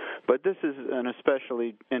point. But this is an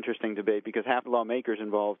especially interesting debate because half the lawmakers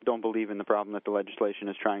involved don't believe in the problem that the legislation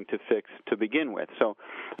is trying to fix to begin with. So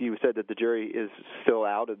you said that the jury is still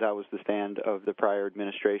out. That was the stand of the prior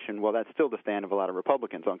administration. Well, that's still the stand of a lot of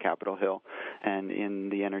Republicans on Capitol Hill. And in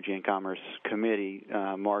the Energy and Commerce Committee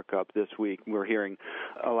markup this week, we're hearing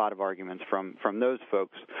a lot of arguments from those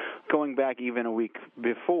folks. Going back even a week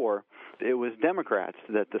before, it was Democrats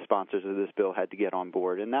that the sponsors of this bill had to get on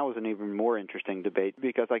board. And that was an even more interesting debate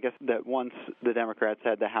because I guess that once the Democrats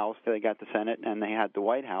had the House, they got the Senate, and they had the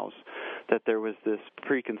White House, that there was this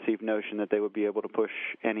preconceived notion that they would be able to push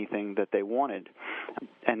anything that they wanted.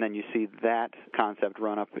 And then you see that concept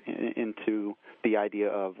run up into the idea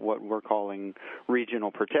of what we're calling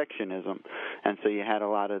regional protectionism. And so you had a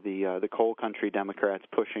lot of the coal country Democrats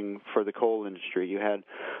pushing for the coal industry. You had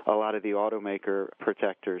a lot of the automaker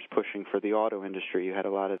protectors pushing for the auto industry. You had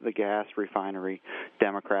a lot of the gas refinery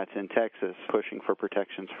Democrats in Texas pushing for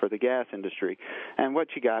protections for the gas industry. And what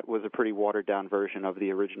you got was a pretty watered-down version of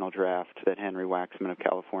the original draft that Henry Waxman of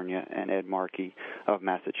California and Ed Markey of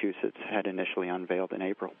Massachusetts had initially unveiled in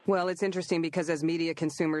April. Well, it's interesting because as media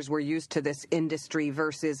consumers, we're used to this industry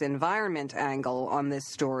versus environment angle on this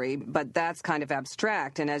story, but that's kind of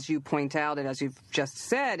abstract. And as you point out, and as you've just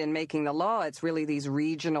said, in making the law, it's really these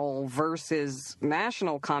regional versus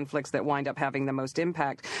national conflicts that wind up having the most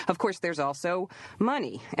impact. Of course, there's also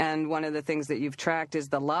money. And one of the things that you've tracked is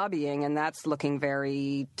the lobbying, and that's looking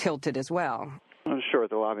very tilted as well. Sure,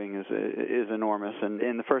 the lobbying is enormous. And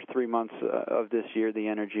in the first 3 months of this year, the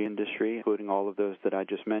energy industry, including all of those that I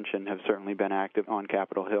just mentioned, have certainly been active on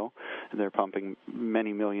Capitol Hill. They're pumping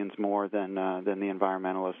many millions more than the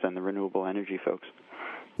environmentalists and the renewable energy folks.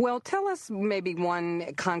 Well, tell us maybe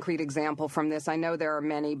one concrete example from this. I know there are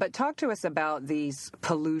many, but talk to us about these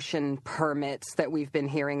pollution permits that we've been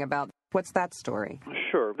hearing about. What's that story?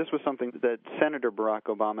 Sure. This was something that Senator Barack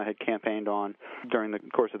Obama had campaigned on during the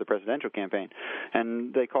course of the presidential campaign,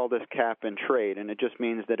 and they call this cap and trade, and it just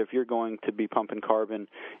means that if you're going to be pumping carbon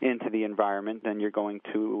into the environment, then you're going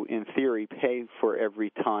to, in theory, pay for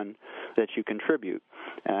every ton that you contribute.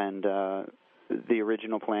 And the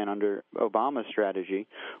original plan under Obama's strategy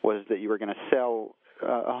was that you were going to sell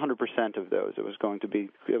 100% of those. It was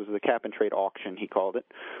the cap and trade auction, he called it.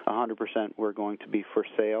 100% were going to be for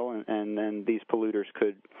sale, and then these polluters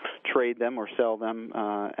could trade them or sell them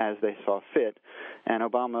as they saw fit. And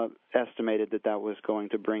Obama estimated that was going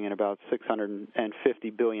to bring in about $650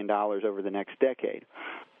 billion over the next decade.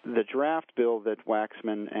 The draft bill that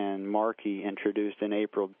Waxman and Markey introduced in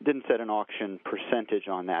April didn't set an auction percentage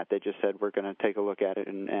on that. They just said, we're going to take a look at it,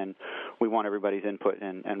 and we want everybody's input,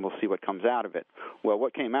 and we'll see what comes out of it. Well,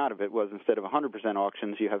 what came out of it was instead of 100%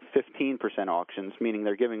 auctions, you have 15% auctions, meaning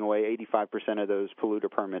they're giving away 85% of those polluter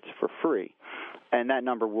permits for free. And that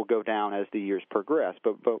number will go down as the years progress.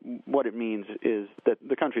 But what it means is that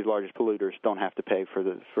the country's largest polluters don't have to pay for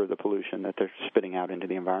the pollution that they're spitting out into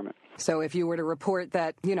the environment. So if you were to report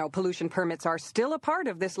that, pollution permits are still a part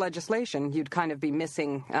of this legislation, you'd kind of be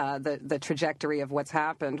missing the trajectory of what's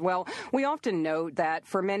happened. Well, we often note that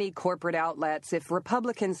for many corporate outlets, if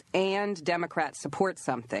Republicans and Democrats support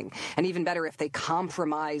something, and even better if they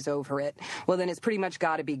compromise over it, well, then it's pretty much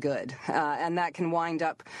got to be good. And that can wind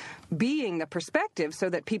up being the perspective so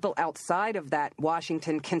that people outside of that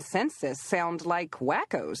Washington consensus sound like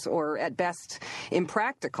wackos or, at best,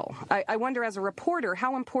 impractical. I wonder, as a reporter,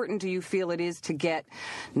 how important do you feel it is to get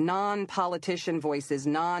non-politician voices,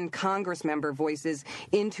 non-Congress member voices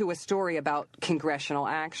into a story about congressional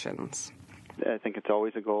actions? I think it's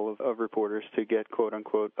always a goal of reporters to get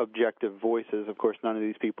quote-unquote objective voices. Of course, none of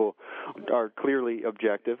these people are clearly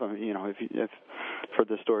objective. I mean, if for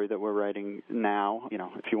the story that we're writing now,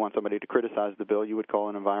 if you want somebody to criticize the bill, you would call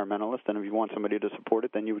an environmentalist, and if you want somebody to support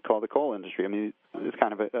it, then you would call the coal industry. I mean, it's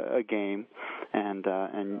kind of a game, and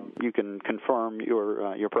you can confirm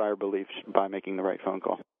your prior beliefs by making the right phone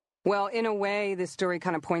call. Well, in a way, this story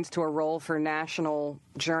kind of points to a role for national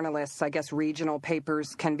journalists. I guess regional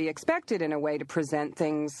papers can be expected in a way to present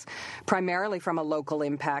things primarily from a local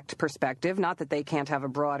impact perspective. Not that they can't have a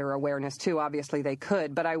broader awareness, too. Obviously, they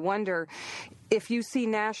could. But I wonder if you see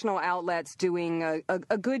national outlets doing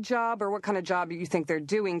a good job, or what kind of job you think they're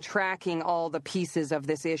doing tracking all the pieces of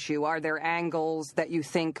this issue. Are there angles that you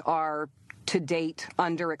think are, to date,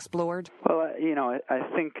 underexplored? Well, I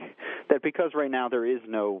think that because right now there is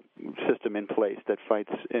no system in place that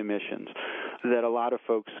fights emissions, that a lot of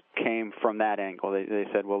folks came from that angle. They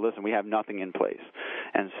said, well, listen, we have nothing in place.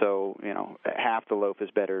 And so, half the loaf is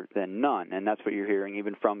better than none. And that's what you're hearing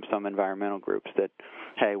even from some environmental groups, that,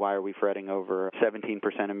 hey, why are we fretting over 17%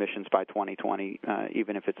 emissions by 2020,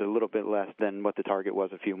 even if it's a little bit less than what the target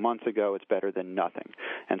was a few months ago? It's better than nothing.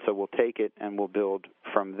 And so we'll take it and we'll build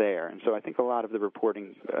from there. And so I think a lot of the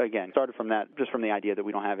reporting, again, started from that, just from the idea that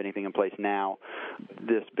we don't have anything in place now.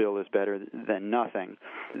 This bill is better than nothing.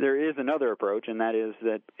 There is another approach, and that is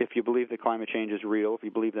that if you believe that climate change is real, if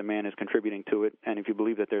you believe that man is contributing to it, and if you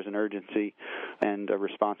believe that there's an urgency and a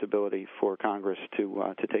responsibility for Congress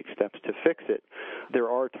to take steps to fix it, there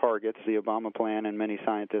are targets. The Obama plan, and many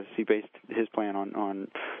scientists, he based his plan on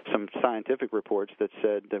some scientific reports that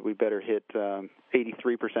said that we better hit 83%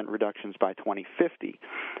 reductions by 2050.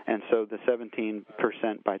 And so the 17%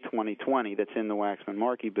 by 2020 that's in the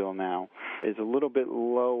Waxman-Markey bill now is a little bit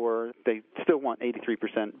lower. They still want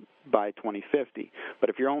 83% by 2050. But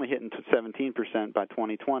if you're only hitting 17% by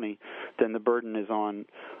 2020, then the burden is on,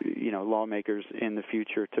 lawmakers in the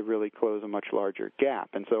future to really close a much larger gap.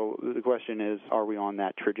 And so the question is, are we on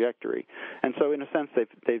that trajectory? And so in a sense,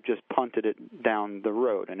 they've just punted it down the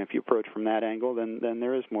road. And if you approach from that angle, then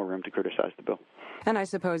there is more room to criticize the bill. And I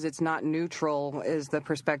suppose it's not neutral, is the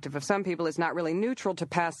perspective of some people. It's not really neutral to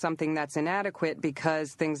pass something that's inadequate,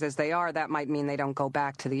 because things as they are, that might mean they don't go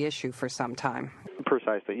back to the issue for some time.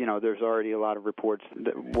 Precisely. There's already a lot of reports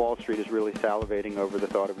that Wall Street is really salivating over the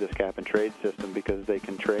thought of this cap-and-trade system, because they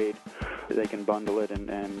can trade, they can bundle it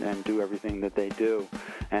and do everything that they do.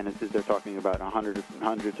 And they're talking about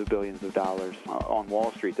hundreds of billions of dollars on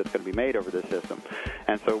Wall Street that's going to be made over this system.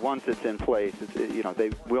 And so once it's in place,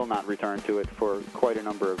 they will not return to it for quite a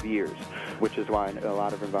number of years, which is why a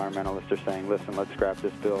lot of environmentalists are saying, listen, let's scrap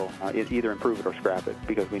this bill, either improve it or scrap it,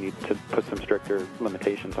 because we need to put some stricter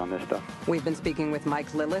limitations on this stuff. We've been speaking with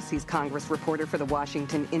Mike Lillis. He's Congress reporter for the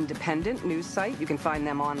Washington Independent news site. You can find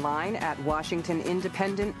them online at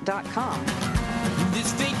WashingtonIndependent.com.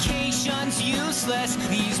 This vacation's useless,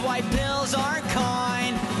 these white pills aren't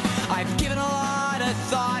kind. I've given a lot of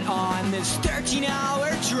thought on this 13-hour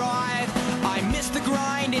drive. I miss the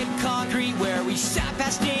grinded concrete where we sat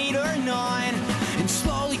past 8 or 9 and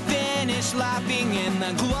slowly finished laughing in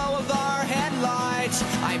the glow of our headlights.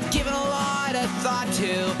 I've given a lot of thought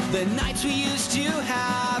to the nights we used to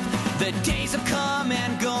have. The days have come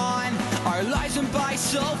and gone, our lives went by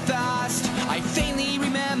so fast. I faintly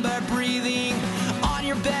remember breathing on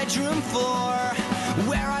your bedroom floor,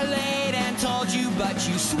 where I laid and told you, but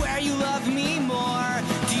you swear you love me more.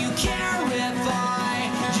 Do you care if I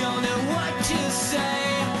don't know what to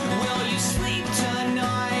say? Will you sleep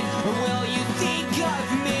tonight, or will you think of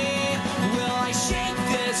me? Will I shake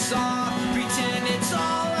this off, pretend it's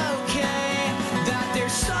all okay, that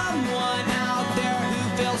there's someone out there who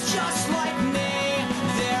feels just like me?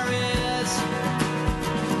 There is.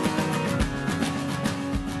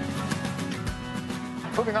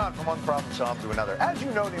 Moving on from one problem solved to another. As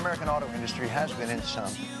you know, the American auto industry has been in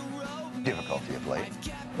some difficulty of late.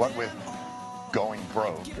 What with going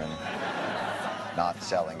broke and not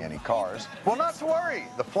selling any cars. Well, not to worry.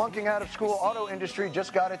 The flunking out of school auto industry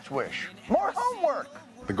just got its wish. More homework.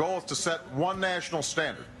 The goal is to set one national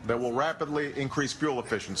standard that will rapidly increase fuel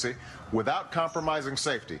efficiency without compromising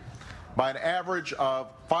safety by an average of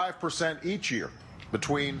 5% each year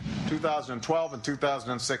between 2012 and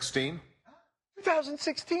 2016.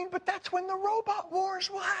 2016, but that's when the robot wars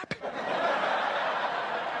will happen.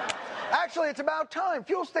 Actually, it's about time.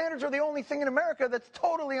 Fuel standards are the only thing in America that's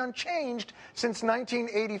totally unchanged since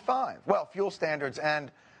 1985. Well, fuel standards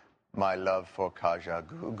and my love for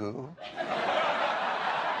Kajagoogoo.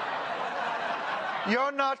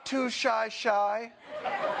 You're not too shy.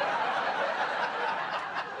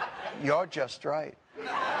 You're just right.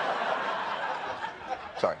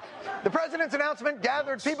 Sorry. The president's announcement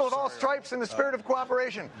gathered people of all stripes in the spirit of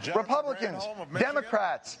cooperation. Republicans,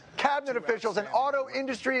 Democrats, cabinet officials, and auto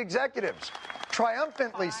industry executives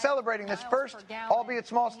triumphantly celebrating this first, albeit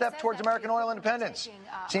small, step towards American oil independence.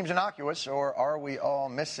 Seems innocuous, or are we all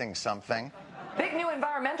missing something? Big new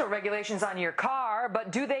environmental regulations on your car, but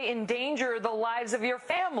do they endanger the lives of your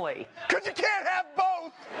family? Because you can't have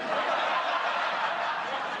both!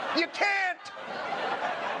 You can't!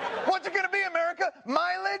 What's it going to be, America?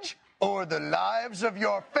 Mileage or the lives of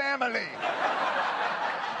your family?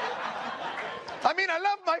 I mean, I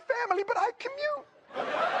love my family, but I commute.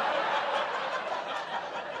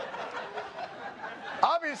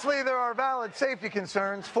 Obviously, there are valid safety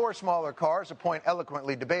concerns for smaller cars, a point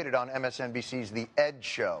eloquently debated on MSNBC's The Ed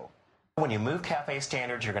Show. When you move CAFE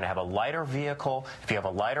standards, you're going to have a lighter vehicle. If you have a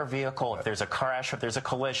lighter vehicle, if there's a crash, if there's a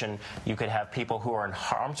collision, you could have people who are in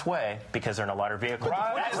harm's way because they're in a lighter vehicle.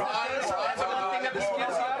 That's one thing that the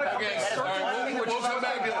skids out of. We'll come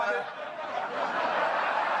back to that.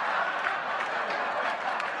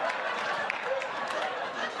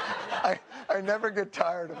 I never get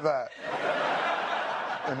tired of that.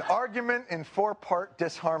 An argument in four-part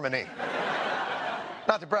disharmony.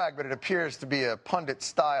 Not to brag, but it appears to be a pundit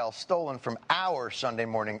style stolen from our Sunday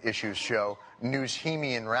morning issues show,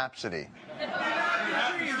 Newshemian Rhapsody.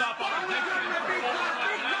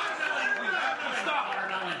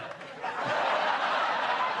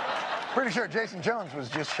 Pretty sure Jason Jones was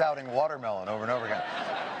just shouting watermelon over and over again.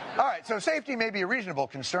 All right, so safety may be a reasonable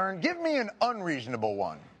concern. Give me an unreasonable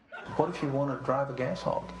one. What if you want to drive a gas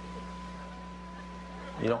hog?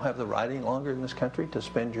 You don't have the right any longer in this country to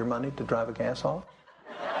spend your money to drive a gas hog?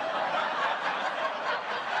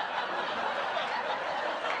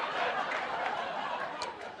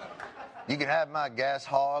 You can have my gas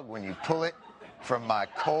hog when you pull it from my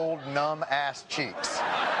cold, numb ass cheeks. All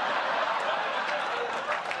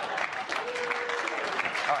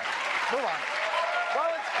right, move on.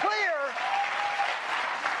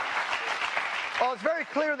 Well, it's very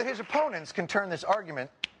clear that his opponents can turn this argument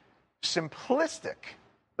simplistic.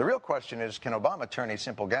 The real question is, can Obama turn a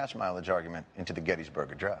simple gas mileage argument into the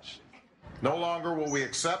Gettysburg Address? No longer will we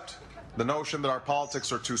accept the notion that our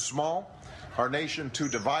politics are too small, our nation too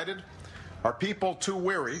divided, our people too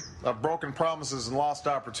weary of broken promises and lost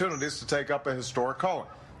opportunities to take up a historic calling.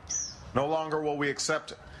 No longer will we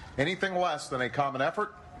accept anything less than a common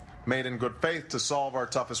effort made in good faith to solve our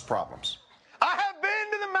toughest problems. I have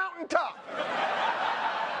been to the mountaintop.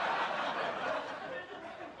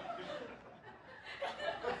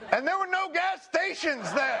 And there were no gas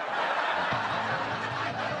stations there.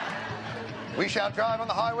 We shall drive on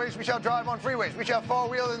the highways, we shall drive on freeways, we shall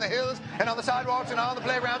four-wheel in the hills and on the sidewalks and on the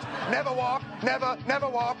playgrounds. Never walk, never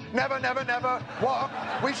walk, never walk.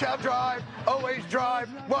 We shall drive, always drive,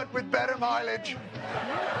 but with better mileage.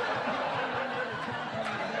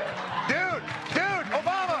 Dude,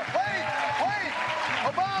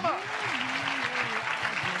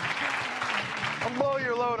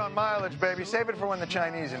 load on mileage, baby. Save it for when the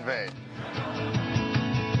Chinese invade.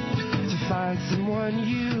 To find someone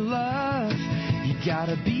you love, you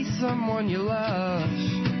gotta be someone you love.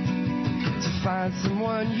 To find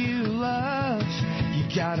someone you love, you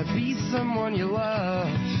gotta be someone you love.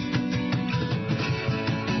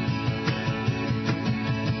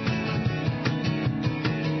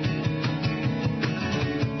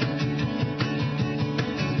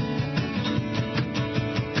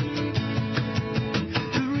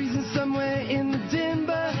 The reason somewhere in the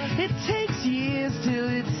Denver, it takes years till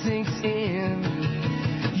it sinks in.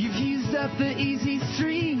 You've used up the easy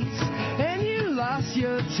streets, and you lost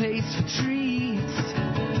your taste for treats.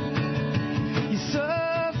 You're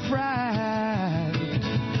so fried.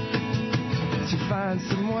 To find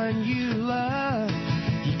someone you love,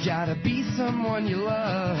 you gotta be someone you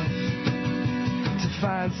love. To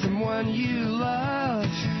find someone you love,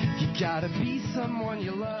 you gotta be someone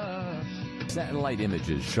you love. Satellite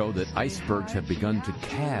images show that icebergs have begun to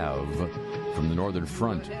calve from the northern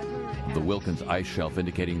front of the Wilkins ice shelf,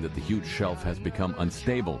 indicating that the huge shelf has become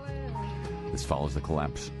unstable. This follows the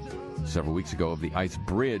collapse several weeks ago of the ice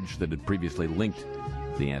bridge that had previously linked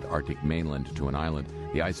the Antarctic mainland to an island.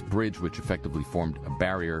 The ice bridge, which effectively formed a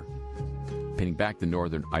barrier pinning back the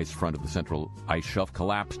northern ice front of the central ice shelf,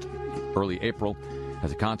 collapsed early April.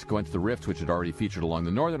 As a consequence, the rifts, which had already featured along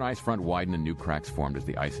the northern ice front, widened and new cracks formed as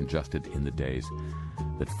the ice adjusted in the days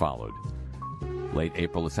that followed. Late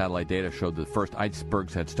April, the satellite data showed that the first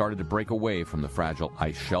icebergs had started to break away from the fragile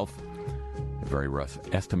ice shelf. A very rough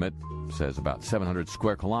estimate says about 700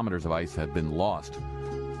 square kilometers of ice had been lost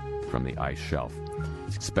from the ice shelf.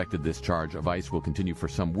 It's expected this charge of ice will continue for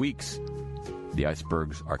some weeks. The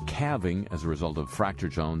icebergs are calving as a result of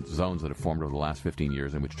fractured zones that have formed over the last 15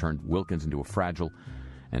 years and which turned Wilkins into a fragile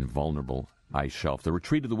and vulnerable ice shelf. The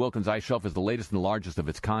retreat of the Wilkins ice shelf is the latest and largest of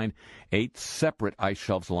its kind. 8 separate ice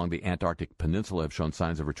shelves along the Antarctic Peninsula have shown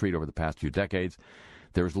signs of retreat over the past few decades.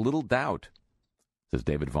 There is little doubt, says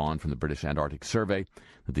David Vaughan from the British Antarctic Survey,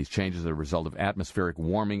 that these changes are a result of atmospheric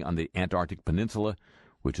warming on the Antarctic Peninsula,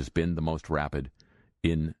 which has been the most rapid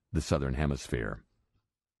in the southern hemisphere.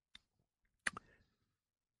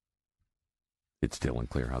 It's still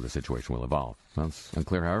unclear how the situation will evolve. Well, it's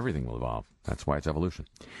unclear how everything will evolve. That's why it's evolution.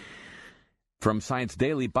 From Science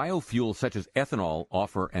Daily, biofuels such as ethanol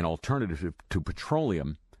offer an alternative to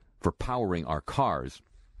petroleum for powering our cars.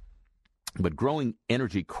 But growing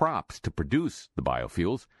energy crops to produce the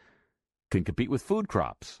biofuels can compete with food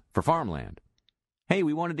crops for farmland. Hey,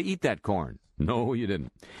 we wanted to eat that corn. No, you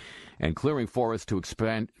didn't. And clearing forests to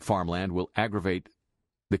expand farmland will aggravate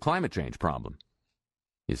the climate change problem,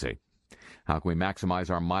 you see. How can we maximize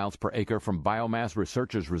our miles per acre from biomass?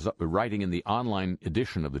 Researchers writing in the online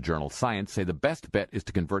edition of the journal Science say the best bet is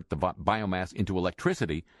to convert the biomass into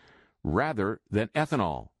electricity rather than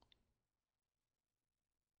ethanol.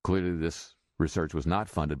 Clearly, this research was not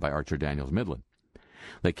funded by Archer Daniels Midland.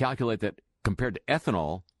 They calculate that compared to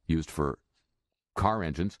ethanol used for car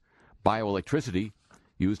engines, bioelectricity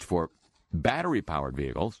used for battery-powered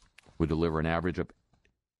vehicles would deliver an average of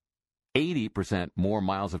 80% more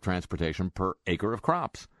miles of transportation per acre of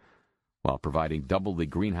crops, while providing double the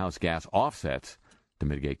greenhouse gas offsets to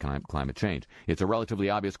mitigate climate change. It's a relatively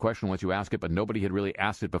obvious question once you ask it, but nobody had really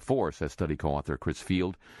asked it before, says study co-author Chris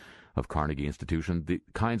Field of Carnegie Institution. The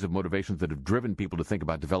kinds of motivations that have driven people to think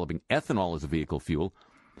about developing ethanol as a vehicle fuel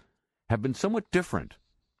have been somewhat different.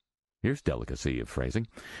 Here's delicacy of phrasing.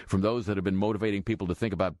 From those that have been motivating people to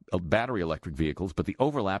think about battery electric vehicles, but the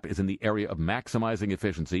overlap is in the area of maximizing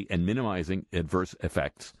efficiency and minimizing adverse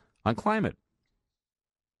effects on climate.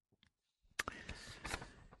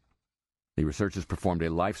 The researchers performed a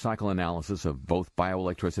life cycle analysis of both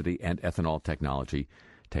bioelectricity and ethanol technology,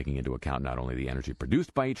 taking into account not only the energy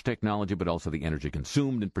produced by each technology, but also the energy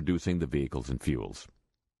consumed in producing the vehicles and fuels.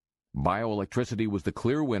 Bioelectricity was the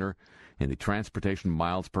clear winner in the transportation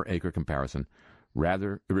miles per acre comparison,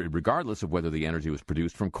 regardless of whether the energy was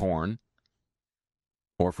produced from corn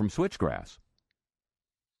or from switchgrass.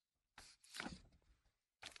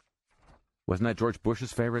 Wasn't that George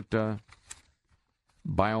Bush's favorite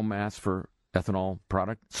biomass for ethanol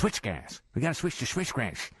product? Switchgrass. We got to switch to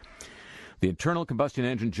switchgrass. The internal combustion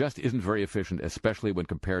engine just isn't very efficient, especially when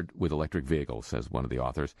compared with electric vehicles, says one of the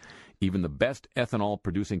authors. Even the best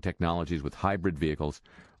ethanol-producing technologies with hybrid vehicles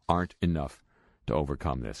aren't enough to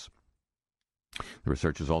overcome this. The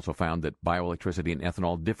researchers also found that bioelectricity and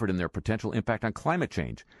ethanol differed in their potential impact on climate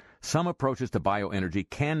change. Some approaches to bioenergy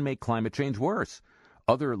can make climate change worse.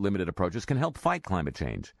 Other limited approaches can help fight climate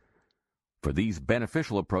change. For these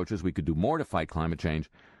beneficial approaches, we could do more to fight climate change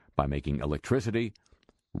by making electricity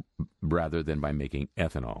rather than by making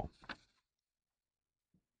ethanol.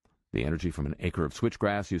 The energy from an acre of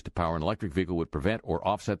switchgrass used to power an electric vehicle would prevent or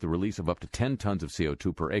offset the release of up to 10 tons of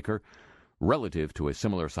CO2 per acre relative to a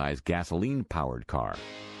similar-sized gasoline-powered car.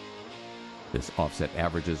 This offset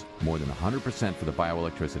averages more than 100% for the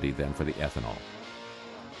bioelectricity than for the ethanol.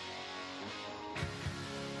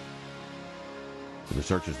 The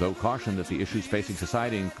researchers, though, caution that the issues facing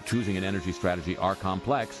society in choosing an energy strategy are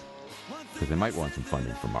complex, because they might want some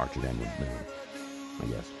funding from March and Moon, I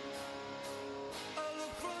guess.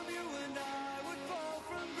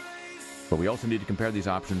 But we also need to compare these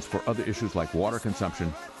options for other issues like water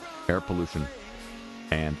consumption, air pollution,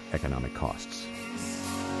 and economic costs.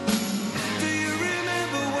 Do you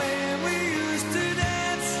remember when we used to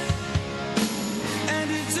dance? And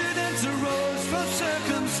incidents arose from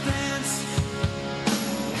circumstance.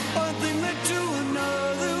 One thing led to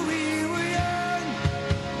another, we were young.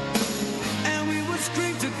 And we would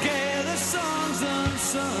scream together songs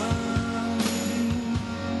unsung.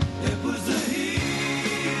 It was the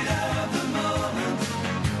heat of the moment,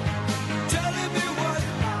 telling me what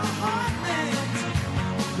my heart meant.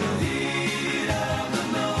 The heat of the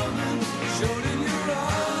moment showed in your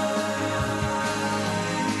eyes.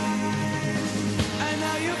 And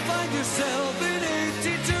now you find yourself in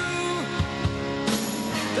 82.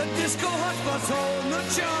 The disco hotspots hold no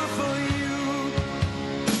charm for you.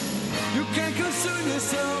 You can't concern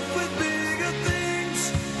yourself with bigger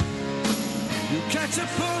things. You catch a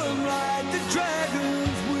pull and ride the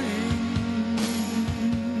dragon's wings.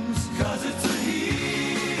 'Cause it's the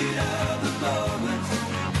heat of the moment.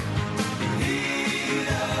 The heat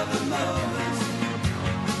of the moment.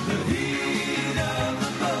 The heat of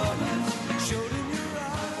the moment showed in your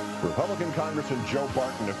eyes. Republican Congressman Joe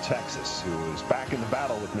Barton of Texas, who is back in the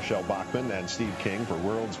battle with Michelle Bachmann and Steve King for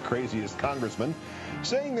world's craziest congressman,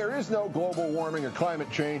 saying there is no global warming or climate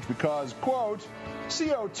change because, quote,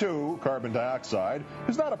 CO2, carbon dioxide,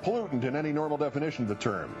 is not a pollutant in any normal definition of the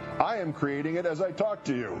term. I am creating it as I talk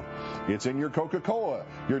to you. It's in your Coca-Cola,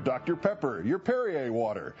 your Dr. Pepper, your Perrier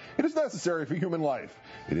water. It is necessary for human life.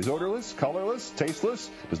 It is odorless, colorless, tasteless,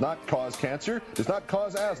 does not cause cancer, does not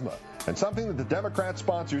cause asthma. And something that the Democrat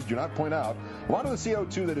sponsors do not point out, a lot of the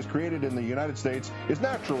CO2 that is created in the United States is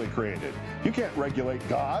naturally created. You can't regulate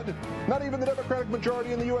God. Not even the Democratic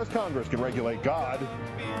majority in the U.S. Congress can regulate God.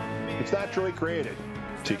 It's naturally created,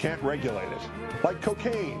 so you can't regulate it. Like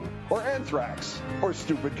cocaine, or anthrax, or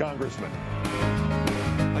stupid congressmen.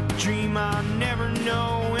 A dream I never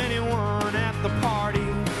know anyone at the party,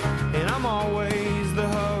 and I'm always the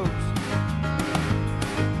host.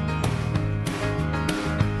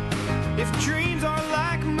 If dreams are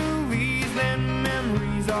like movies, then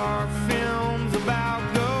memories are films about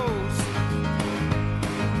ghosts.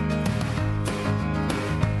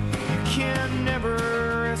 You can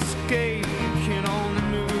never escape, you can only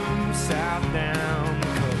move south down the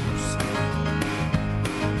coast.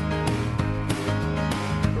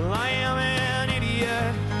 Well, I am an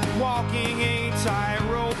idiot walking a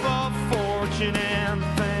tightrope of fortune and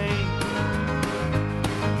fame.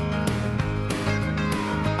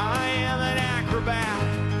 I am an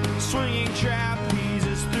acrobat swinging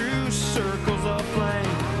trapezes through circles of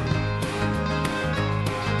flame.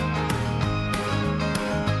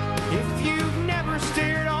 If you've never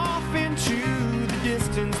stared off into the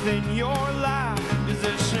distance, then your life is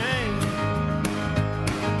a shame.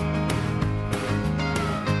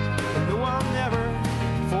 And though I'll never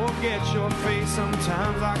forget your face,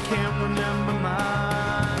 sometimes I can't remember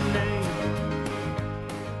my name.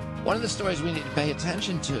 One of the stories we need to pay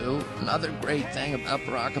attention to, another great thing about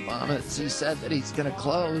Barack Obama, is he said that he's going to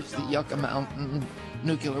close the Yucca Mountain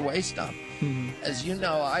nuclear waste dump. As you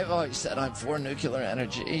know, I've always said I'm for nuclear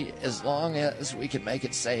energy as long as we can make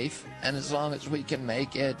it safe and as long as we can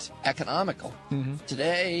make it economical.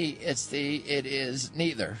 Today, it is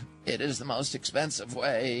neither. It is the most expensive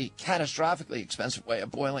way, catastrophically expensive way of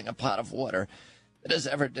boiling a pot of water that has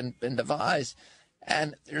ever been devised.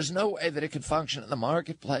 And there's no way that it could function in the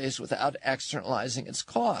marketplace without externalizing its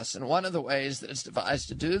costs. And one of the ways that it's devised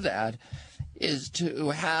to do that is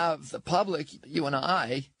to have the public, you and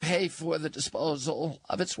I, pay for the disposal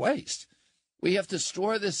of its waste. We have to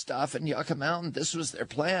store this stuff in Yucca Mountain. This was their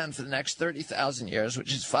plan for the next 30,000 years,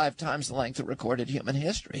 which is 5 times the length of recorded human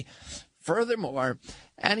history. Furthermore,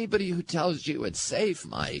 anybody who tells you it's safe,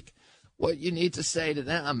 Mike, what you need to say to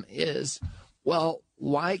them is, well,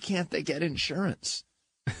 why can't they get insurance?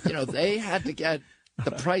 You know, they had to get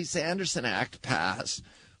the Price-Anderson Act passed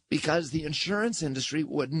because the insurance industry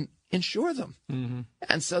wouldn't insure them.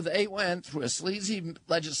 And so they went through a sleazy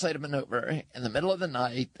legislative maneuver in the middle of the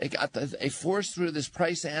night. They forced through this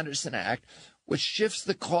Price-Anderson Act, which shifts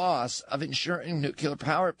the cost of insuring nuclear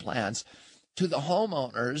power plants to the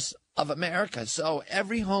homeowners of America. So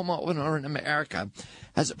every homeowner in America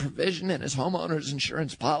has a provision in his homeowner's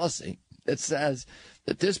insurance policy that says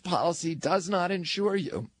that this policy does not insure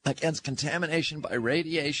you against contamination by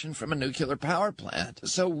radiation from a nuclear power plant.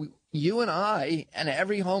 So you and I and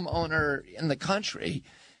every homeowner in the country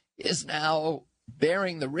is now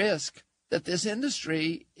bearing the risk that this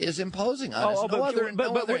industry is imposing on us.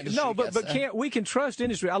 But can't we can trust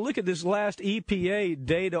industry? I look at this last EPA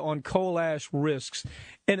data on coal ash risks,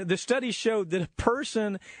 and the study showed that a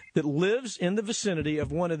person that lives in the vicinity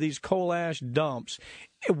of one of these coal ash dumps,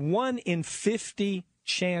 1 in 50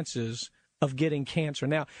 chances of getting cancer.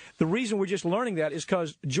 Now, the reason we're just learning that is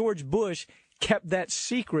because George Bush kept that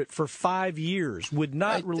secret for 5 years, would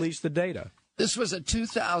not release the data. This was a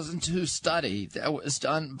 2002 study that was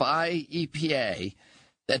done by EPA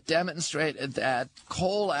that demonstrated that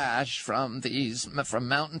coal ash from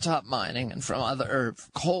mountaintop mining and from other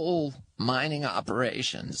coal mining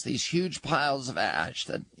operations, these huge piles of ash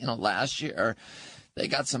that, last year they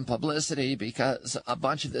got some publicity because a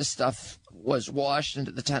bunch of this stuff was washed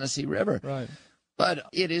into the Tennessee River. Right. But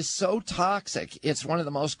it is so toxic. It's one of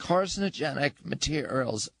the most carcinogenic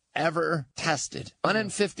materials ever tested. 1 in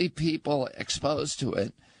 50 people exposed to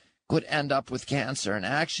it could end up with cancer. And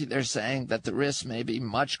actually, they're saying that the risk may be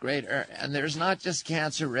much greater. And there's not just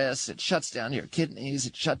cancer risks. It shuts down your kidneys.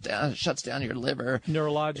 It shuts down your liver.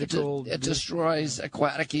 Neurological. It destroys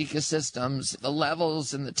aquatic ecosystems. The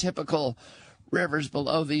levels in the typical rivers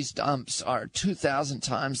below these dumps are 2,000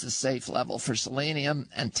 times the safe level for selenium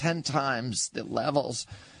and 10 times the levels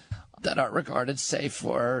that are regarded safe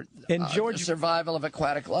for the survival of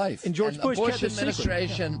aquatic life. And the Bush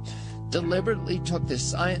administration deliberately took this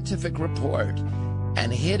scientific report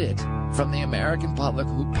and hid it from the American public,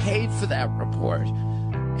 who paid for that report,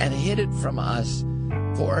 and hid it from us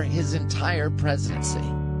for his entire presidency.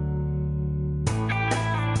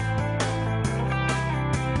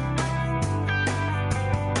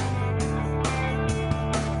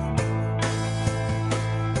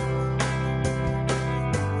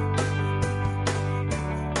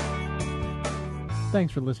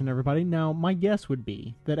 Thanks for listening, everybody. Now, my guess would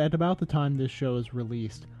be that at about the time this show is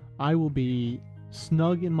released, I will be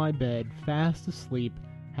snug in my bed, fast asleep,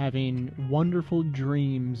 having wonderful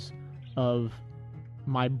dreams of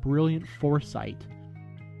my brilliant foresight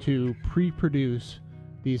to pre-produce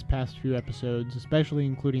these past few episodes, especially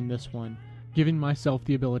including this one, giving myself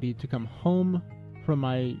the ability to come home from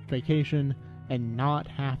my vacation and not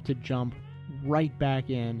have to jump right back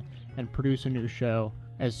in and produce a new show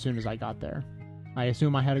as soon as I got there. I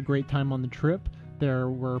assume I had a great time on the trip. There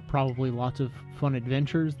were probably lots of fun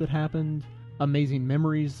adventures that happened, amazing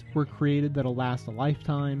memories were created that'll last a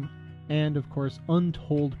lifetime, and of course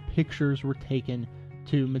untold pictures were taken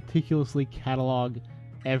to meticulously catalog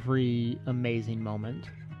every amazing moment.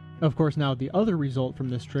 Of course, now the other result from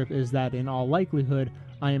this trip is that in all likelihood,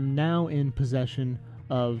 I am now in possession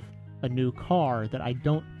of a new car that I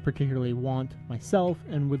don't particularly want myself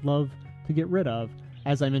and would love to get rid of.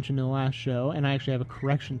 As I mentioned in the last show, and I actually have a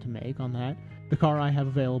correction to make on that, the car I have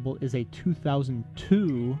available is a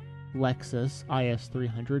 2002 Lexus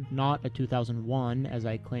IS300, not a 2001 as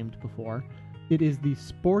I claimed before. It is the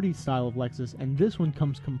sporty style of Lexus, and this one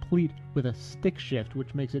comes complete with a stick shift,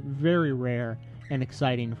 which makes it very rare and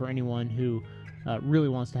exciting for anyone who really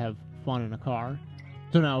wants to have fun in a car.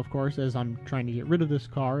 So now, of course, as I'm trying to get rid of this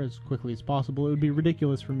car as quickly as possible, it would be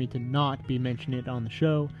ridiculous for me to not be mentioning it on the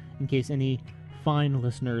show in case any fine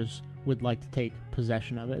listeners would like to take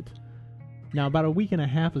possession of it. Now, about a week and a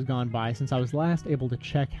half has gone by since I was last able to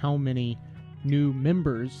check how many new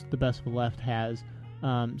members the Best of the Left has,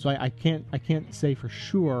 so I can't say for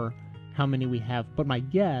sure how many we have, but my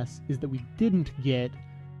guess is that we didn't get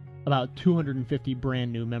about 250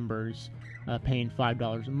 brand new members paying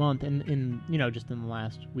 $5 a month in just in the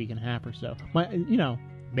last week and a half or so.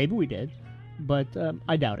 Maybe we did, but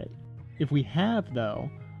I doubt it. If we have, though,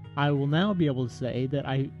 I will now be able to say that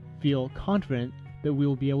I feel confident that we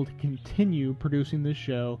will be able to continue producing this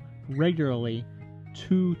show regularly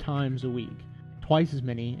 2 times a week, twice as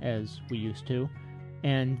many as we used to,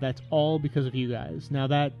 and that's all because of you guys. Now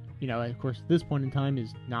that, of course, at this point in time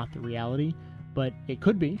is not the reality, but it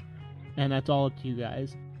could be, and that's all up to you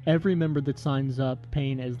guys. Every member that signs up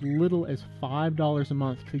paying as little as $5 a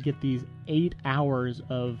month to get these 8 hours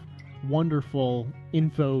of wonderful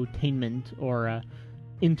infotainment, or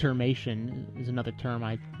intermation is another term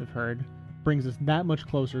I've heard, brings us that much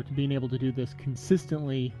closer to being able to do this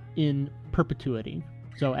consistently in perpetuity.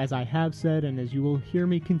 So as I have said, and as you will hear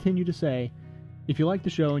me continue to say, if you like the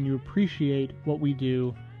show and you appreciate what we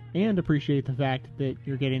do, and appreciate the fact that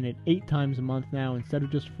you're getting it 8 times a month now instead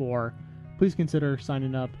of just 4, please consider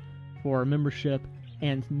signing up for a membership,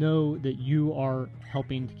 and know that you are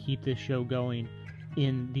helping to keep this show going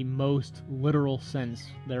in the most literal sense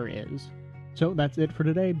there is. So that's it for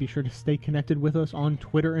today. Be sure to stay connected with us on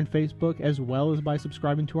Twitter and Facebook, as well as by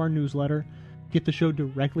subscribing to our newsletter. Get the show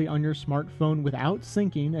directly on your smartphone without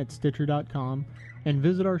syncing at Stitcher.com, and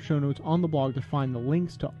visit our show notes on the blog to find the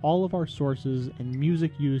links to all of our sources and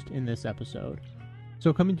music used in this episode.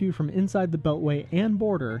 So coming to you from inside the Beltway and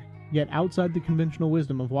border, yet outside the conventional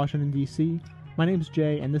wisdom of Washington, D.C., my name's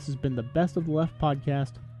Jay, and this has been the Best of the Left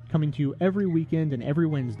podcast, coming to you every weekend and every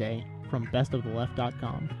Wednesday from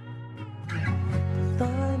bestoftheleft.com.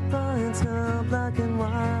 Fine lines now black and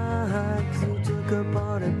white, 'cause you took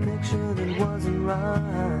apart a picture that wasn't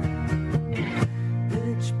right.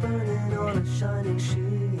 Pitch burning on a shining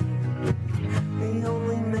sheet, the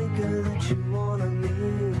only maker that you wanna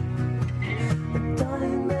meet. A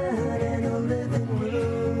dying man in a living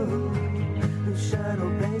room, whose shadow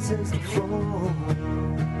bases the floor.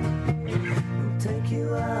 He'll take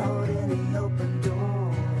you out any open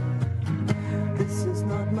door. This is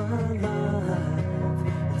not my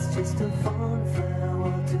life, it's just a